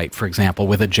website, for example,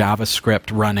 with a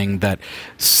JavaScript running that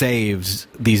saves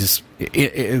these,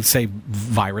 say,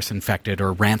 virus-infected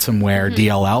or ransomware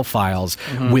DLL files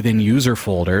within user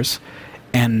folders,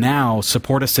 and now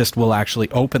Support Assist will actually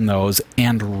open those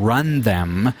and run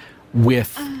them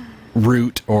with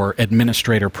root or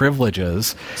administrator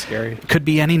privileges. Scary. Could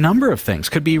be any number of things.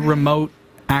 Could be remote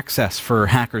access for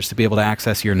hackers to be able to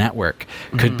access your network.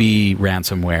 Could be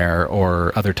ransomware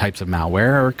or other types of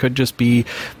malware, or it could just be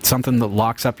something that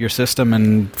locks up your system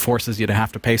and forces you to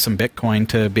have to pay some Bitcoin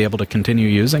to be able to continue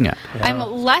using it. I'm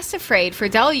less afraid for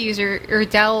Dell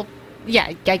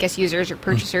I guess users or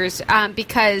purchasers,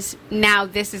 because now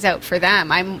this is out for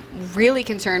them. I'm really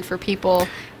concerned for people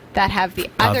that have the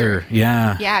other.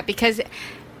 Yeah, because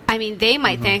I mean, they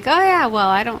might think, oh yeah, well,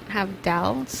 I don't have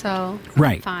Dell, so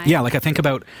right. fine. Yeah, like I think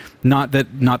about not that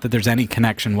there's any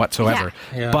connection whatsoever,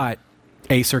 but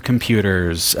Acer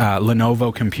computers,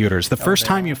 Lenovo computers. The first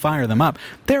time you fire them up,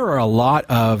 there are a lot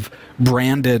of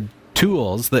branded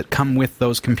tools that come with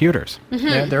those computers.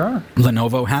 Yeah, there are.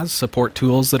 Lenovo has support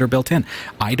tools that are built in.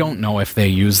 I don't know if they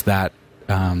use that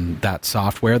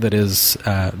software that is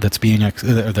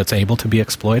that's able to be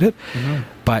exploited.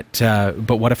 But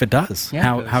what if it does?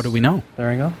 Yeah, how do we know?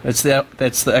 There you go. That's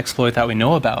the exploit that we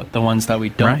know about. The ones that we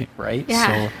don't, right?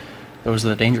 Yeah. So those are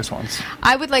the dangerous ones.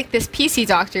 I would like this PC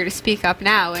doctor to speak up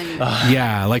now and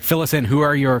like fill us in. Who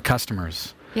are your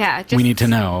customers? just We need to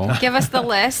know. Give us the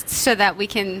list so that we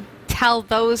can tell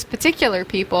those particular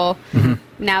people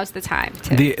now's the time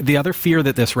to. The other fear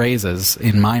that this raises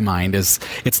in my mind is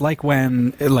it's like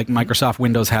when Microsoft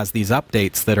Windows has these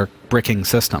updates that are bricking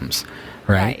systems,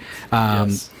 right?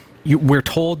 We're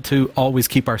told to always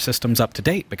keep our systems up to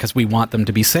date because we want them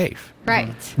to be safe. Right.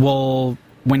 Well,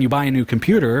 when you buy a new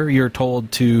computer, you're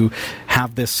told to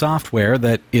have this software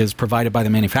that is provided by the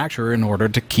manufacturer in order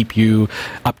to keep you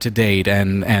up to date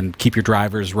and keep your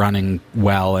drivers running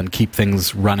well and keep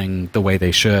things running the way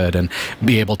they should and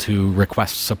be able to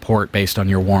request support based on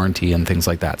your warranty and things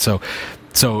like that. So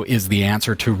is the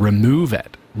answer to remove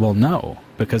it? Well, no,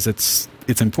 because it's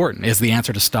important. Is the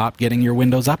answer to stop getting your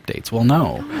Windows updates? Well,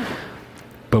 no.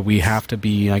 But we have to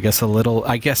be, I guess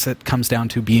it comes down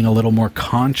to being a little more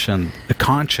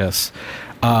conscious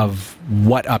of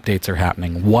what updates are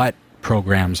happening, what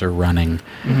programs are running.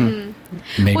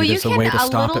 Maybe there's a way to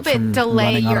stop it from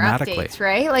running automatically. Updates,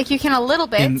 right? Like you can a little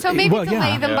bit. So maybe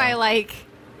delay them by like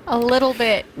a little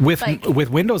bit. With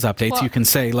Windows updates, you can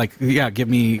say give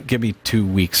me 2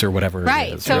 weeks or whatever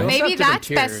it is. So right? maybe that's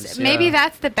best. Maybe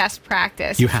that's the best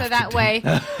practice. You have that way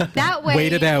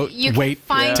wait it out. You wait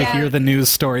find to out. hear the news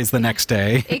stories the next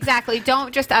day. Exactly.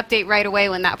 Don't just update right away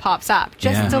when that pops up.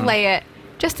 Just delay it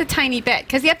just a tiny bit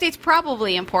because the update's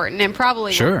probably important and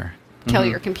probably won't kill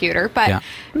your computer. But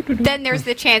then there's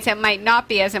the chance it might not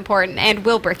be as important and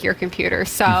will brick your computer.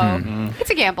 So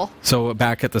it's a gamble. So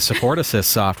back at the Support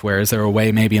Assist software, is there a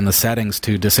way maybe in the settings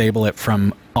to disable it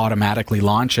from automatically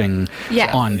launching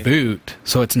on boot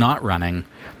so it's not running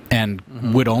and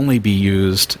would only be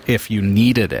used if you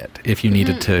needed it, if you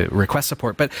needed to request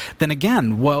support? But then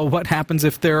again, well, what happens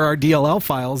if there are DLL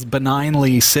files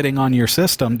benignly sitting on your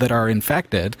system that are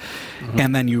infected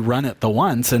and then you run it the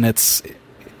once and it's...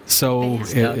 So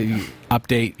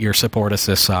update your Support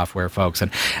Assist software, folks.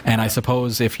 And I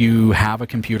suppose if you have a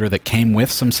computer that came with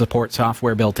some support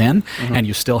software built in and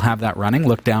you still have that running,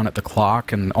 look down at the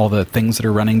clock and all the things that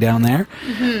are running down there,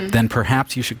 then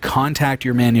perhaps you should contact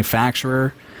your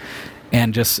manufacturer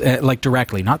and just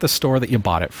directly, not the store that you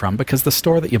bought it from, because the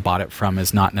store that you bought it from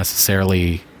is not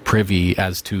necessarily privy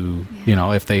as to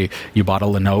if you bought a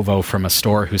Lenovo from a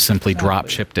store who simply drop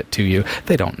shipped it to you.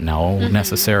 They don't know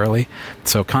necessarily.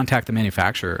 So contact the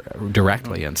manufacturer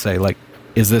directly and say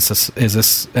is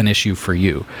this an issue for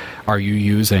you? Are you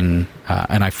using,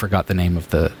 and I forgot the name of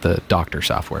the doctor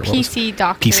software. PC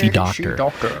Doctor. PC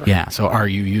Doctor. Yeah, so are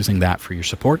you using that for your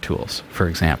support tools, for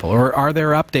example? Or are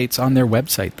there updates on their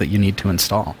website that you need to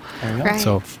install? There you go. Right.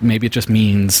 So maybe it just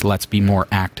means let's be more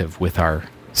active with our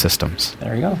systems.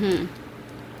 There you go. Mm-hmm.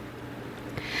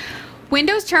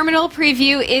 Windows Terminal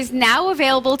Preview is now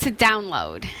available to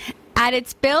download. At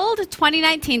its Build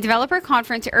 2019 developer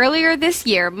conference earlier this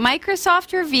year,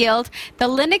 Microsoft revealed the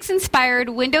Linux-inspired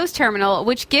Windows Terminal,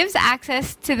 which gives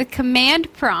access to the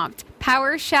command prompt,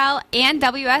 PowerShell, and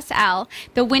WSL,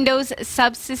 the Windows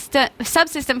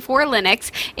subsystem for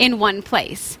Linux, in one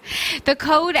place. The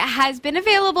code has been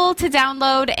available to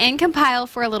download and compile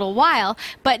for a little while,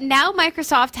 but now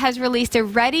Microsoft has released a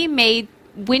ready-made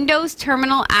Windows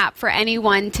Terminal app for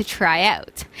anyone to try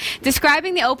out.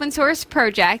 Describing the open source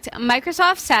project,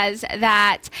 Microsoft says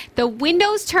that the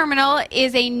Windows Terminal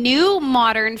is a new,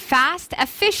 modern, fast,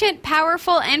 efficient,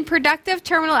 powerful, and productive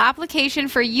terminal application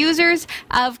for users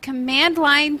of command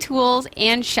line tools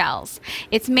and shells.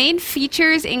 Its main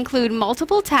features include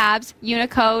multiple tabs,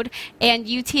 Unicode, and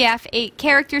UTF-8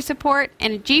 character support,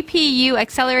 and a GPU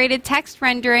accelerated text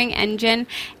rendering engine,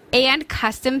 and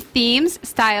custom themes,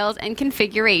 styles, and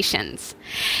configurations.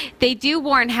 They do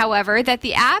warn, however, that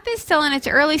the app is still in its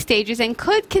early stages and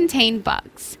could contain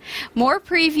bugs. More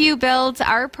preview builds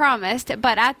are promised,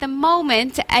 but at the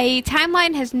moment, a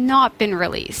timeline has not been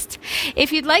released.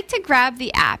 If you'd like to grab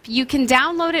the app, you can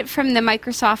download it from the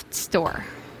Microsoft Store.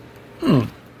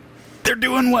 They're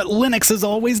doing what Linux has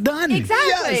always done.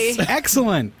 Exactly. Yes.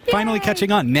 Excellent. Finally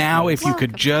catching on. Now, if you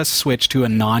could just switch to a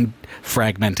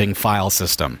non-fragmenting file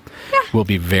system, we'll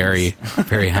be very,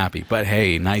 very happy. But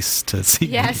hey, nice to see.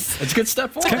 Yes. It's a good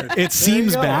step forward. It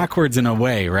seems backwards in a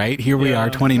way, right? Here we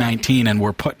are, 2019, and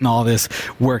we're putting all this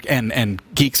work, and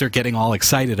geeks are getting all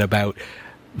excited about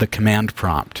the command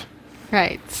prompt.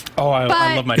 Right. Oh, I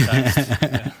love my text.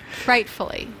 Yeah.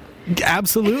 Rightfully.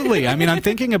 Absolutely. I mean, I'm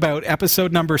thinking about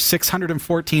episode number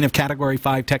 614 of Category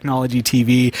 5 Technology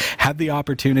TV. Had the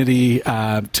opportunity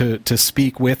to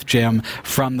speak with Jim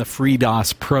from the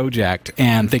FreeDOS project,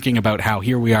 and thinking about how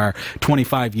here we are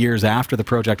 25 years after the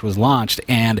project was launched,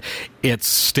 and it's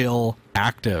still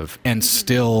active and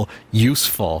still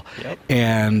useful. Yep.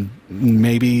 And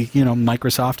maybe,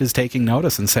 Microsoft is taking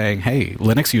notice and saying, hey,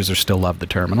 Linux users still love the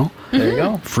terminal. There you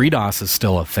go. FreeDOS is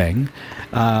still a thing.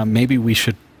 Maybe we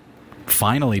should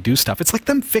finally do stuff. It's like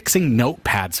them fixing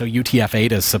Notepad so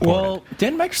UTF-8 is supported. Well,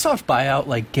 didn't Microsoft buy out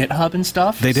GitHub and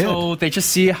stuff? They did. So they just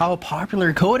see how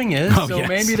popular coding is. Oh, so yes.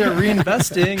 maybe they're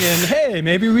reinvesting and hey,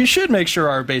 maybe we should make sure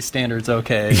our base standard's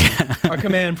okay. Yeah. Our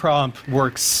command prompt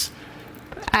works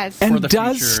and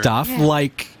does future. Stuff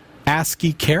like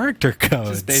ASCII character codes.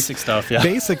 Just basic stuff, yeah.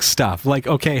 Basic stuff. Like,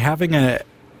 okay, having a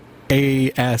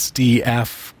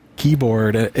ASDF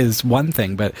keyboard is one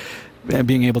thing, but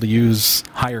being able to use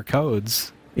higher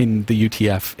codes in the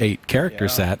UTF-8 character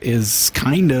set is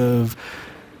kind of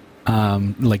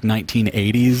like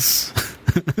 1980s.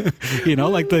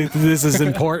 This is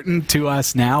important to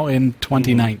us now in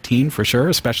 2019 for sure.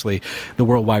 Especially the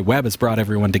World Wide Web has brought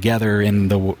everyone together in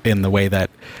the way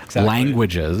that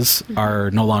languages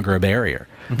are no longer a barrier.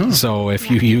 So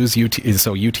if you use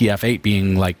UTF-8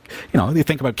 being you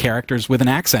think about characters with an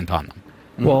accent on them.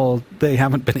 Well, they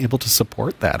haven't been able to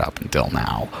support that up until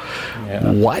now.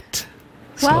 Yeah. What?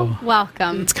 Well,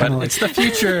 welcome. It's kind of it's the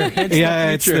future.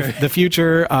 It's the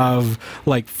future of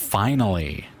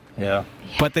finally. Yeah.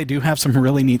 But they do have some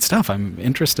really neat stuff. I'm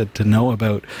interested to know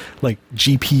about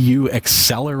GPU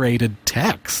accelerated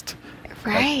text.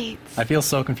 Right. I feel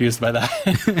so confused by that.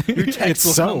 Your text It's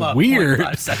will so come up weird.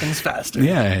 5 seconds faster.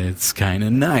 Yeah, it's kind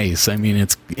of nice. I mean,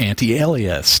 it's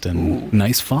anti-aliased and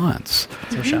nice fonts.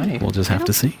 So shiny. We'll just have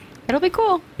to see. It'll be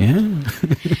cool. Yeah.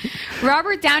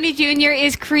 Robert Downey Jr.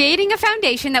 is creating a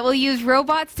foundation that will use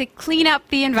robots to clean up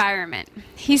the environment.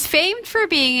 He's famed for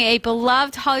being a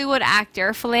beloved Hollywood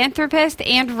actor, philanthropist,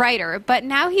 and writer, but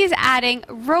now he's adding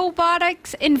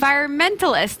robotics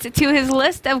environmentalist to his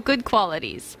list of good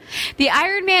qualities. The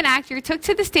Iron Man actor took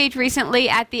to the stage recently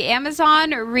at the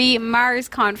Amazon Re-Mars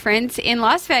conference in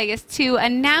Las Vegas to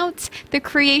announce the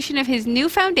creation of his new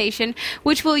foundation,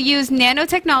 which will use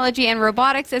nanotechnology and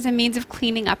robotics as a means of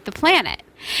cleaning up the planet.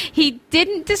 He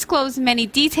didn't disclose many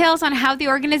details on how the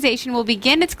organization will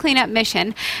begin its cleanup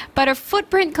mission, but a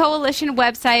Footprint Coalition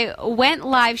website went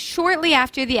live shortly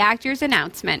after the actor's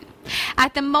announcement.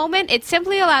 At the moment, it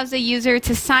simply allows a user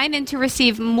to sign in to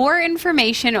receive more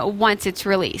information once it's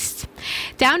released.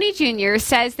 Downey Jr.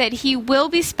 says that he will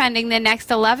be spending the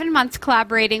next 11 months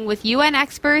collaborating with UN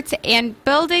experts and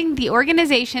building the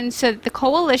organization so that the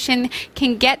coalition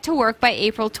can get to work by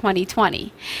April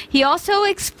 2020. He also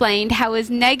explained how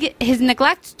his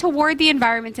neglect toward the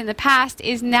environment in the past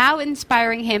is now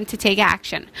inspiring him to take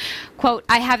action. Quote,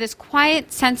 "I have this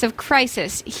quiet sense of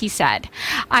crisis," he said.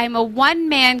 "I'm a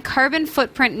one-man carbon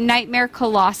footprint nightmare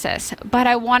colossus, but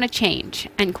I want to change,"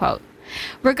 end quote.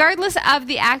 Regardless of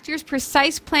the actor's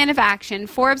precise plan of action,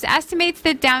 Forbes estimates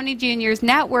that Downey Jr.'s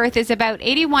net worth is about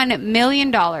 $81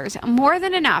 million, more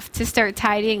than enough to start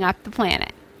tidying up the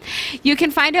planet. You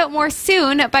can find out more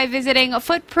soon by visiting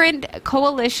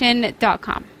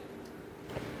footprintcoalition.com.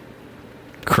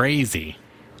 Crazy.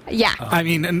 Yeah. I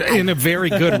mean, in a very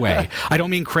good way. I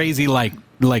don't mean crazy like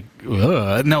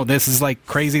no, this is like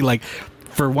crazy like,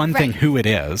 for one thing, who it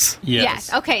is.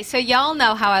 Yes. Okay, so y'all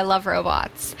know how I love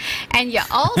robots. And you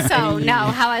also know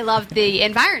how I love the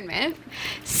environment.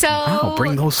 So Wow,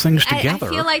 bring those things together. I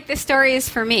feel like this story is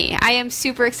for me. I am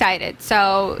super excited.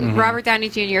 So, Robert Downey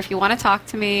Jr., if you want to talk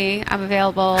to me, I'm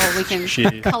available. We can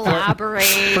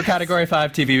collaborate. For Category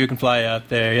 5 TV, we can fly out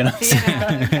there, you know.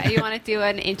 You want to do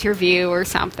an interview or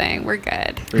something, we're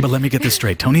good. But let me get this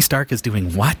straight. Tony Stark is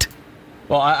doing what?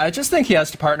 Well, I just think he has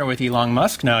to partner with Elon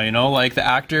Musk now, you know, like the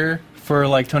actor for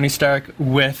like Tony Stark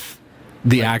with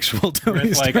the actual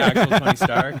Tony Stark. Like actual Tony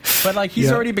Stark. But like he's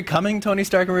already becoming Tony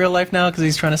Stark in real life now because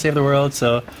he's trying to save the world.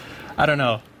 So I don't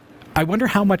know. I wonder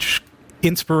how much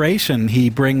inspiration he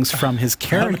brings from his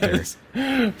character.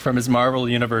 From his Marvel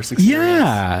Universe experience.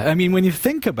 Yeah. I mean, when you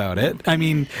think about it, I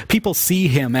mean, people see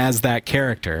him as that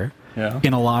character. Yeah.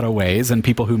 In a lot of ways, and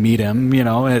people who meet him, you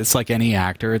know, it's like any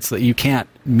actor. It's you can't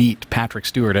meet Patrick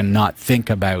Stewart and not think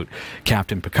about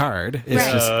Captain Picard. It's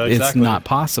just it's not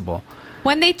possible.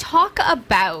 When they talk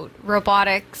about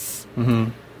robotics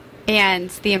and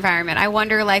the environment, I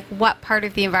wonder like what part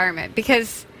of the environment,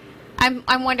 because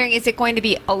I'm wondering, is it going to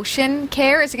be ocean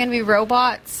care? Is it going to be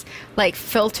robots like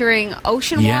filtering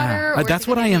ocean water? Or that's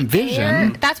what I envision. Air?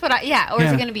 That's what or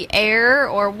is it going to be air,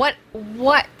 or what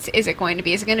is it going to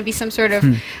be? Is it going to be some sort of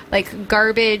like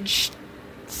garbage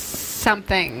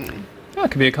something? Well,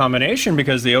 it could be a combination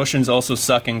because the ocean's also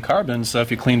sucking carbon, so if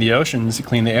you clean the oceans, you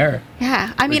clean the air.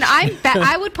 Yeah. I mean,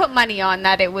 I would put money on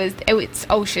that it's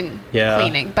ocean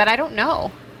cleaning, but I don't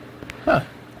know. Huh.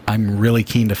 I'm really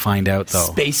keen to find out, though.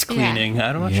 Space cleaning.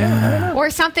 I don't know. Or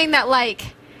something that,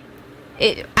 like,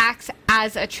 it acts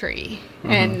as a tree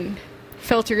and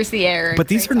filters the air. But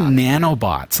these are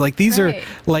nanobots. Like, these are,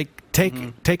 like, take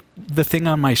the thing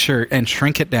on my shirt and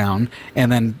shrink it down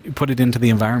and then put it into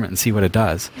the environment and see what it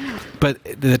does. But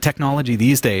the technology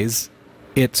these days,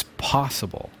 it's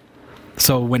possible.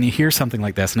 So when you hear something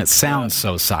like this, and it sounds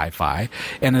so sci-fi,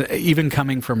 and even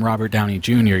coming from Robert Downey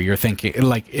Jr., you're thinking,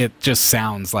 like, it just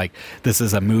sounds like this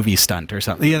is a movie stunt or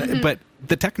something. But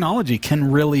the technology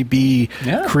can really be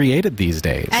created these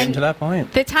days. Getting to that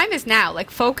point. The time is now.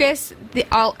 Like, focus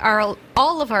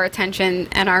all of our attention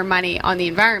and our money on the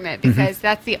environment, because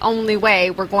that's the only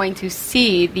way we're going to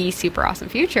see the super awesome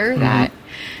future that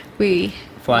we...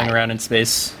 Flying around in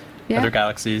space, other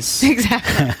galaxies.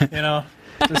 Exactly. You know,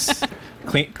 just...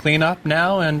 Clean up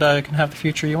now, and you can have the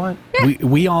future you want. Yeah.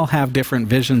 We all have different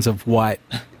visions of what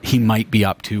he might be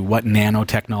up to, what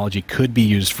nanotechnology could be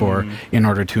used for in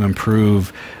order to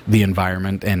improve the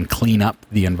environment and clean up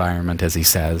the environment, as he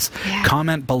says. Yeah.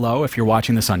 Comment below if you're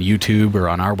watching this on YouTube or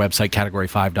on our website,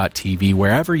 category5.tv,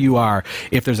 wherever you are.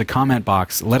 If there's a comment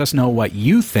box, let us know what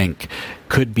you think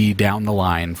could be down the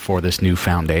line for this new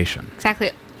foundation.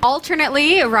 Exactly.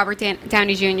 Alternately, Robert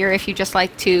Downey Jr., if you just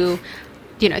like to...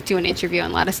 do an interview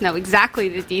and let us know exactly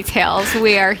the details.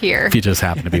 We are here. If you just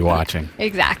happen to be watching.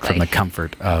 Exactly. From the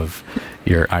comfort of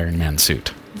your Iron Man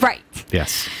suit. Right.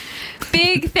 Yes.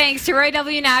 Big thanks to Roy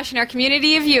W. Nash and our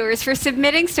community of viewers for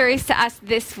submitting stories to us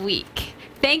this week.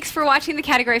 Thanks for watching the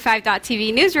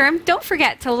Category5.tv newsroom. Don't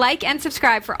forget to like and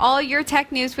subscribe for all your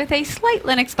tech news with a slight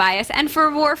Linux bias. And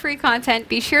for more free content,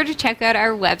 be sure to check out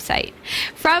our website.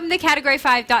 From the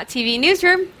Category5.tv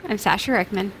newsroom, I'm Sasha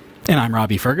Rickman. And I'm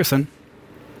Robbie Ferguson.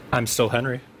 I'm still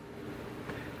Henry.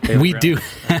 We do.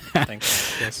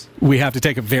 Yes. We have to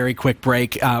take a very quick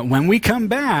break. When we come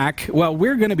back, well,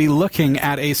 we're going to be looking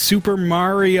at a Super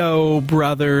Mario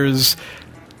Brothers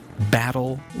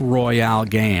Battle Royale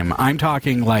game. I'm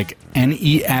talking like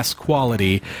NES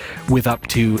quality with up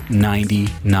to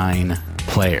 99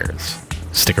 players.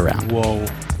 Stick around. Whoa.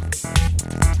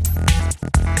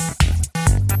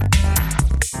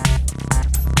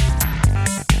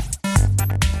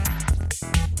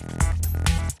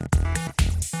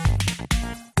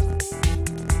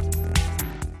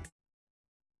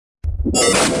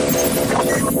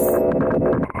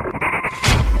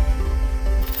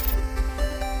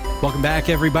 Welcome back,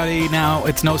 everybody. Now,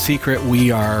 it's no secret we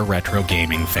are retro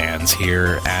gaming fans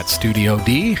here at Studio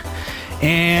D,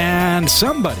 and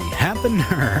somebody had the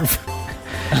nerve,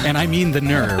 and I mean the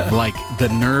nerve, like the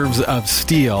nerves of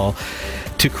steel,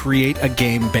 to create a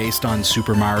game based on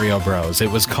Super Mario Bros. It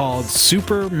was called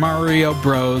Super Mario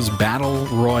Bros. Battle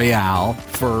Royale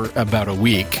for about a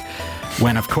week,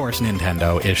 when, of course,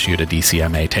 Nintendo issued a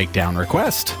DCMA takedown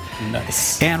request.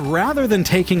 Nice. And rather than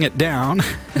taking it down,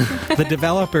 the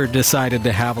developer decided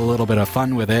to have a little bit of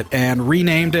fun with it and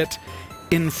renamed it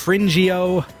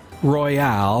Infringio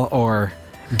Royale, or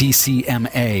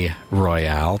DCMA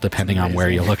Royale, depending on where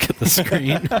you look at the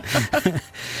screen.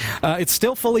 It's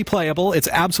still fully playable. It's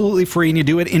absolutely free, and you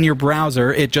do it in your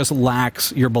browser. It just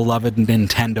lacks your beloved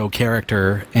Nintendo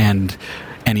character and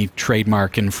any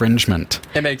trademark infringement.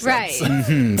 It makes sense.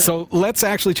 Right. So let's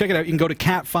actually check it out. You can go to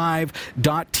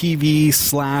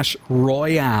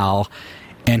cat5.tv/royale,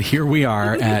 and here we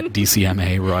are at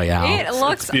DCMA Royale. It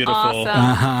looks beautiful.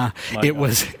 awesome. It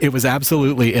was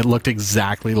absolutely, it looked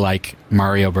exactly like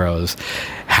Mario Bros.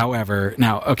 However,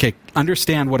 now, okay,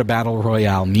 understand what a battle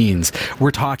royale means.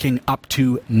 We're talking up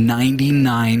to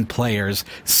 99 players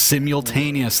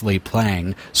simultaneously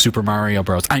playing Super Mario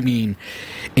Bros. I mean,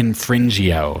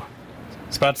 Infringio. I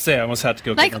was about to say, I almost had to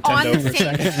go Like get on Nintendo the for a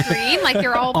same second. screen, like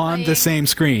you're all On the playing. same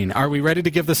screen. Are we ready to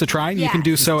give this a try? You Yeah. can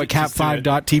do so at Just do it.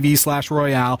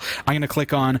 cat5.tv/royale. I'm going to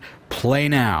click on Play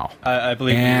Now. I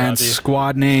believe you, And Robbie.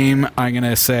 squad name, I'm going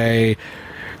to say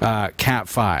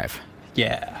Cat5.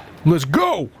 Yeah. Let's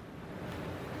go!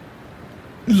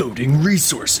 Loading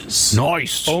resources.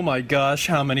 Nice! Oh my gosh,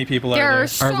 how many people There are are there?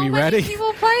 so Are we many ready?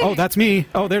 people playing. Oh, that's me.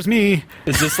 Oh, there's me.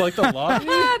 Is this like the lobby?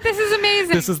 Ah, this is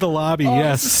amazing. This is the lobby, Oh,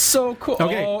 yes. This is so cool.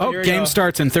 Okay. Oh, Oh, here we game go.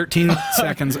 starts in 13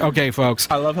 seconds. Okay, folks.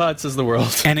 I love how it says the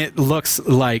world. And it looks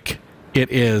like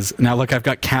it is. Now, look, I've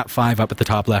got Cat 5 up at the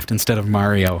top left instead of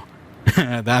Mario.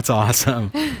 That's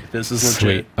awesome. This is legit.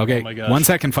 Sweet. Okay, Oh my gosh. 1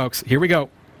 second, folks. Here we go.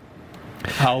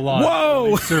 How long? Whoa!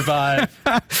 will we survive.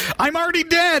 I'm already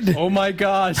dead. Oh my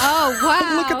gosh. Oh,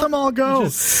 wow. Look at them all go.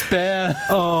 Just spam.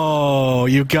 Oh,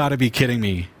 you gotta be kidding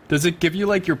me. Does it give you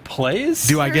like your plays?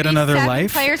 Do I get another 37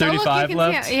 life? Players. Oh, look, you 35 can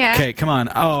left? See, yeah. Okay, come on.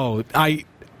 Oh,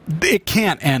 it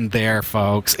can't end there,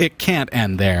 folks. It can't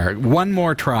end there. One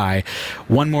more try.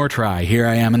 One more try. Here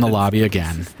I am in the lobby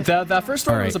again. That first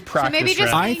one All right. was a practice maybe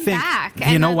just round. I Lean think, back you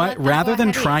and know then what? let them Rather go than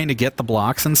ahead of you. trying to get the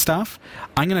blocks and stuff,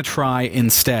 I'm going to try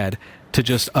instead to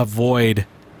just avoid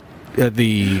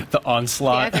the... The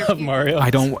onslaught Yeah, they're of cute. Mario.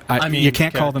 I mean, you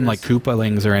can't call them like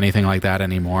Koopalings or anything like that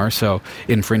anymore. So,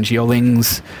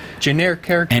 Infringiolings, generic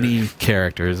character. any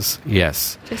characters,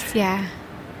 yes. Just, yeah.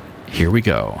 Here we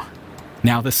go.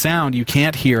 Now, the sound, you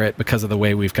can't hear it because of the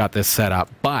way we've got this set up,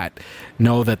 but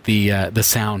know that the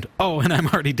sound... Oh, and I'm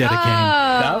already dead again.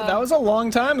 That was a long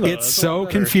time though. It's That's a so lot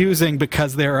better. confusing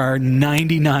because there are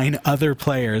 99 other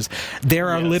players. There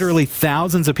are Yes. literally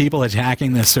thousands of people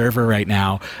attacking this server right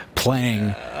now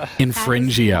playing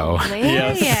Infringio.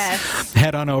 Yes.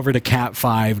 Head on over to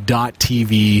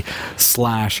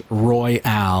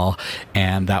cat5.tv/royale,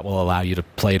 and that will allow you to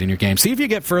play it in your game. See if you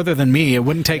get further than me. It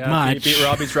wouldn't take Yeah, much. You beat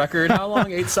Robbie's record. How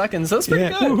long? 8 seconds. That's pretty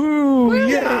Yeah. good. Woohoo!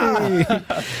 Yay!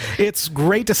 It's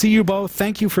great to see you both.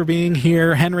 Thank you for being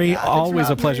here. Henry, always a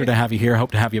having pleasure me. to have you here.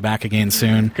 Hope to have you back again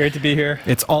soon. Great to be here.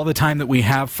 It's all the time that we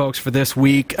have, folks, for this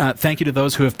week. Thank you to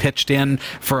those who have pitched in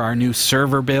for our new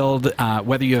server build.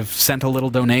 Whether you have sent a little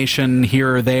donation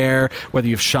here or there, whether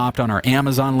you've shopped on our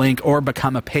Amazon link or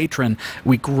become a patron,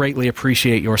 we greatly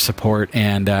appreciate your support,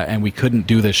 and we couldn't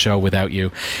do this show without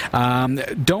you.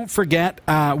 Don't forget,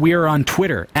 we are on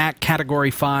Twitter at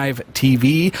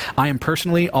Category5TV. I am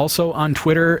personally also on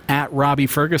Twitter at Robbie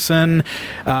Ferguson.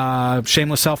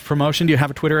 Shameless self-promotion. Do you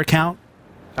have a Twitter account?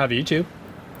 I have YouTube.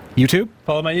 YouTube?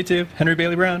 Follow my YouTube, Henry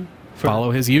Bailey Brown. For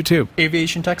Follow his YouTube.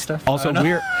 aviation tech stuff. Also, I don't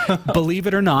know. believe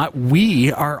it or not,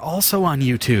 we are also on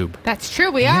YouTube. That's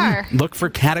true. We are. Look for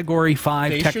Category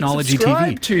 5 They Technology should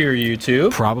subscribe TV. to your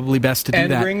YouTube Probably best to do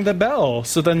and that. ring the bell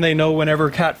so then they know whenever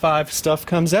Cat 5 stuff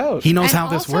comes out. He knows And how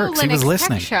this also works. He was Linux Tech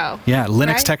listening. Show, Yeah, right?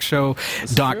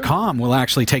 linuxtechshow.com will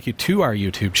actually take you to our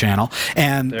YouTube channel.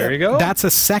 And There you go. that's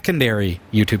a secondary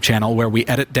YouTube channel where we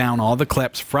edit down all the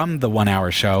clips from the 1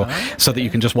 hour show so that you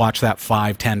can just watch that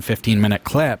 5, 10, 15-minute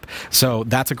clip. So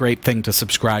that's a great thing to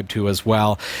subscribe to as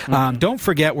well. Don't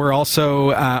forget, we're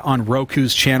also on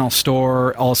Roku's channel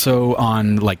store, also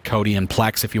on like Kodi and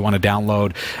Plex if you want to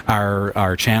download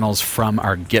our channels from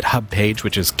our GitHub page,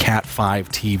 which is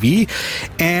Cat5TV.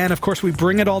 And of course, we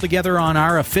bring it all together on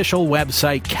our official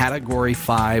website,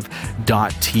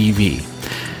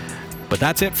 Category5.tv. But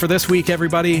that's it for this week,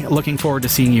 everybody. Looking forward to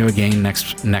seeing you again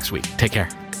next week. Take care.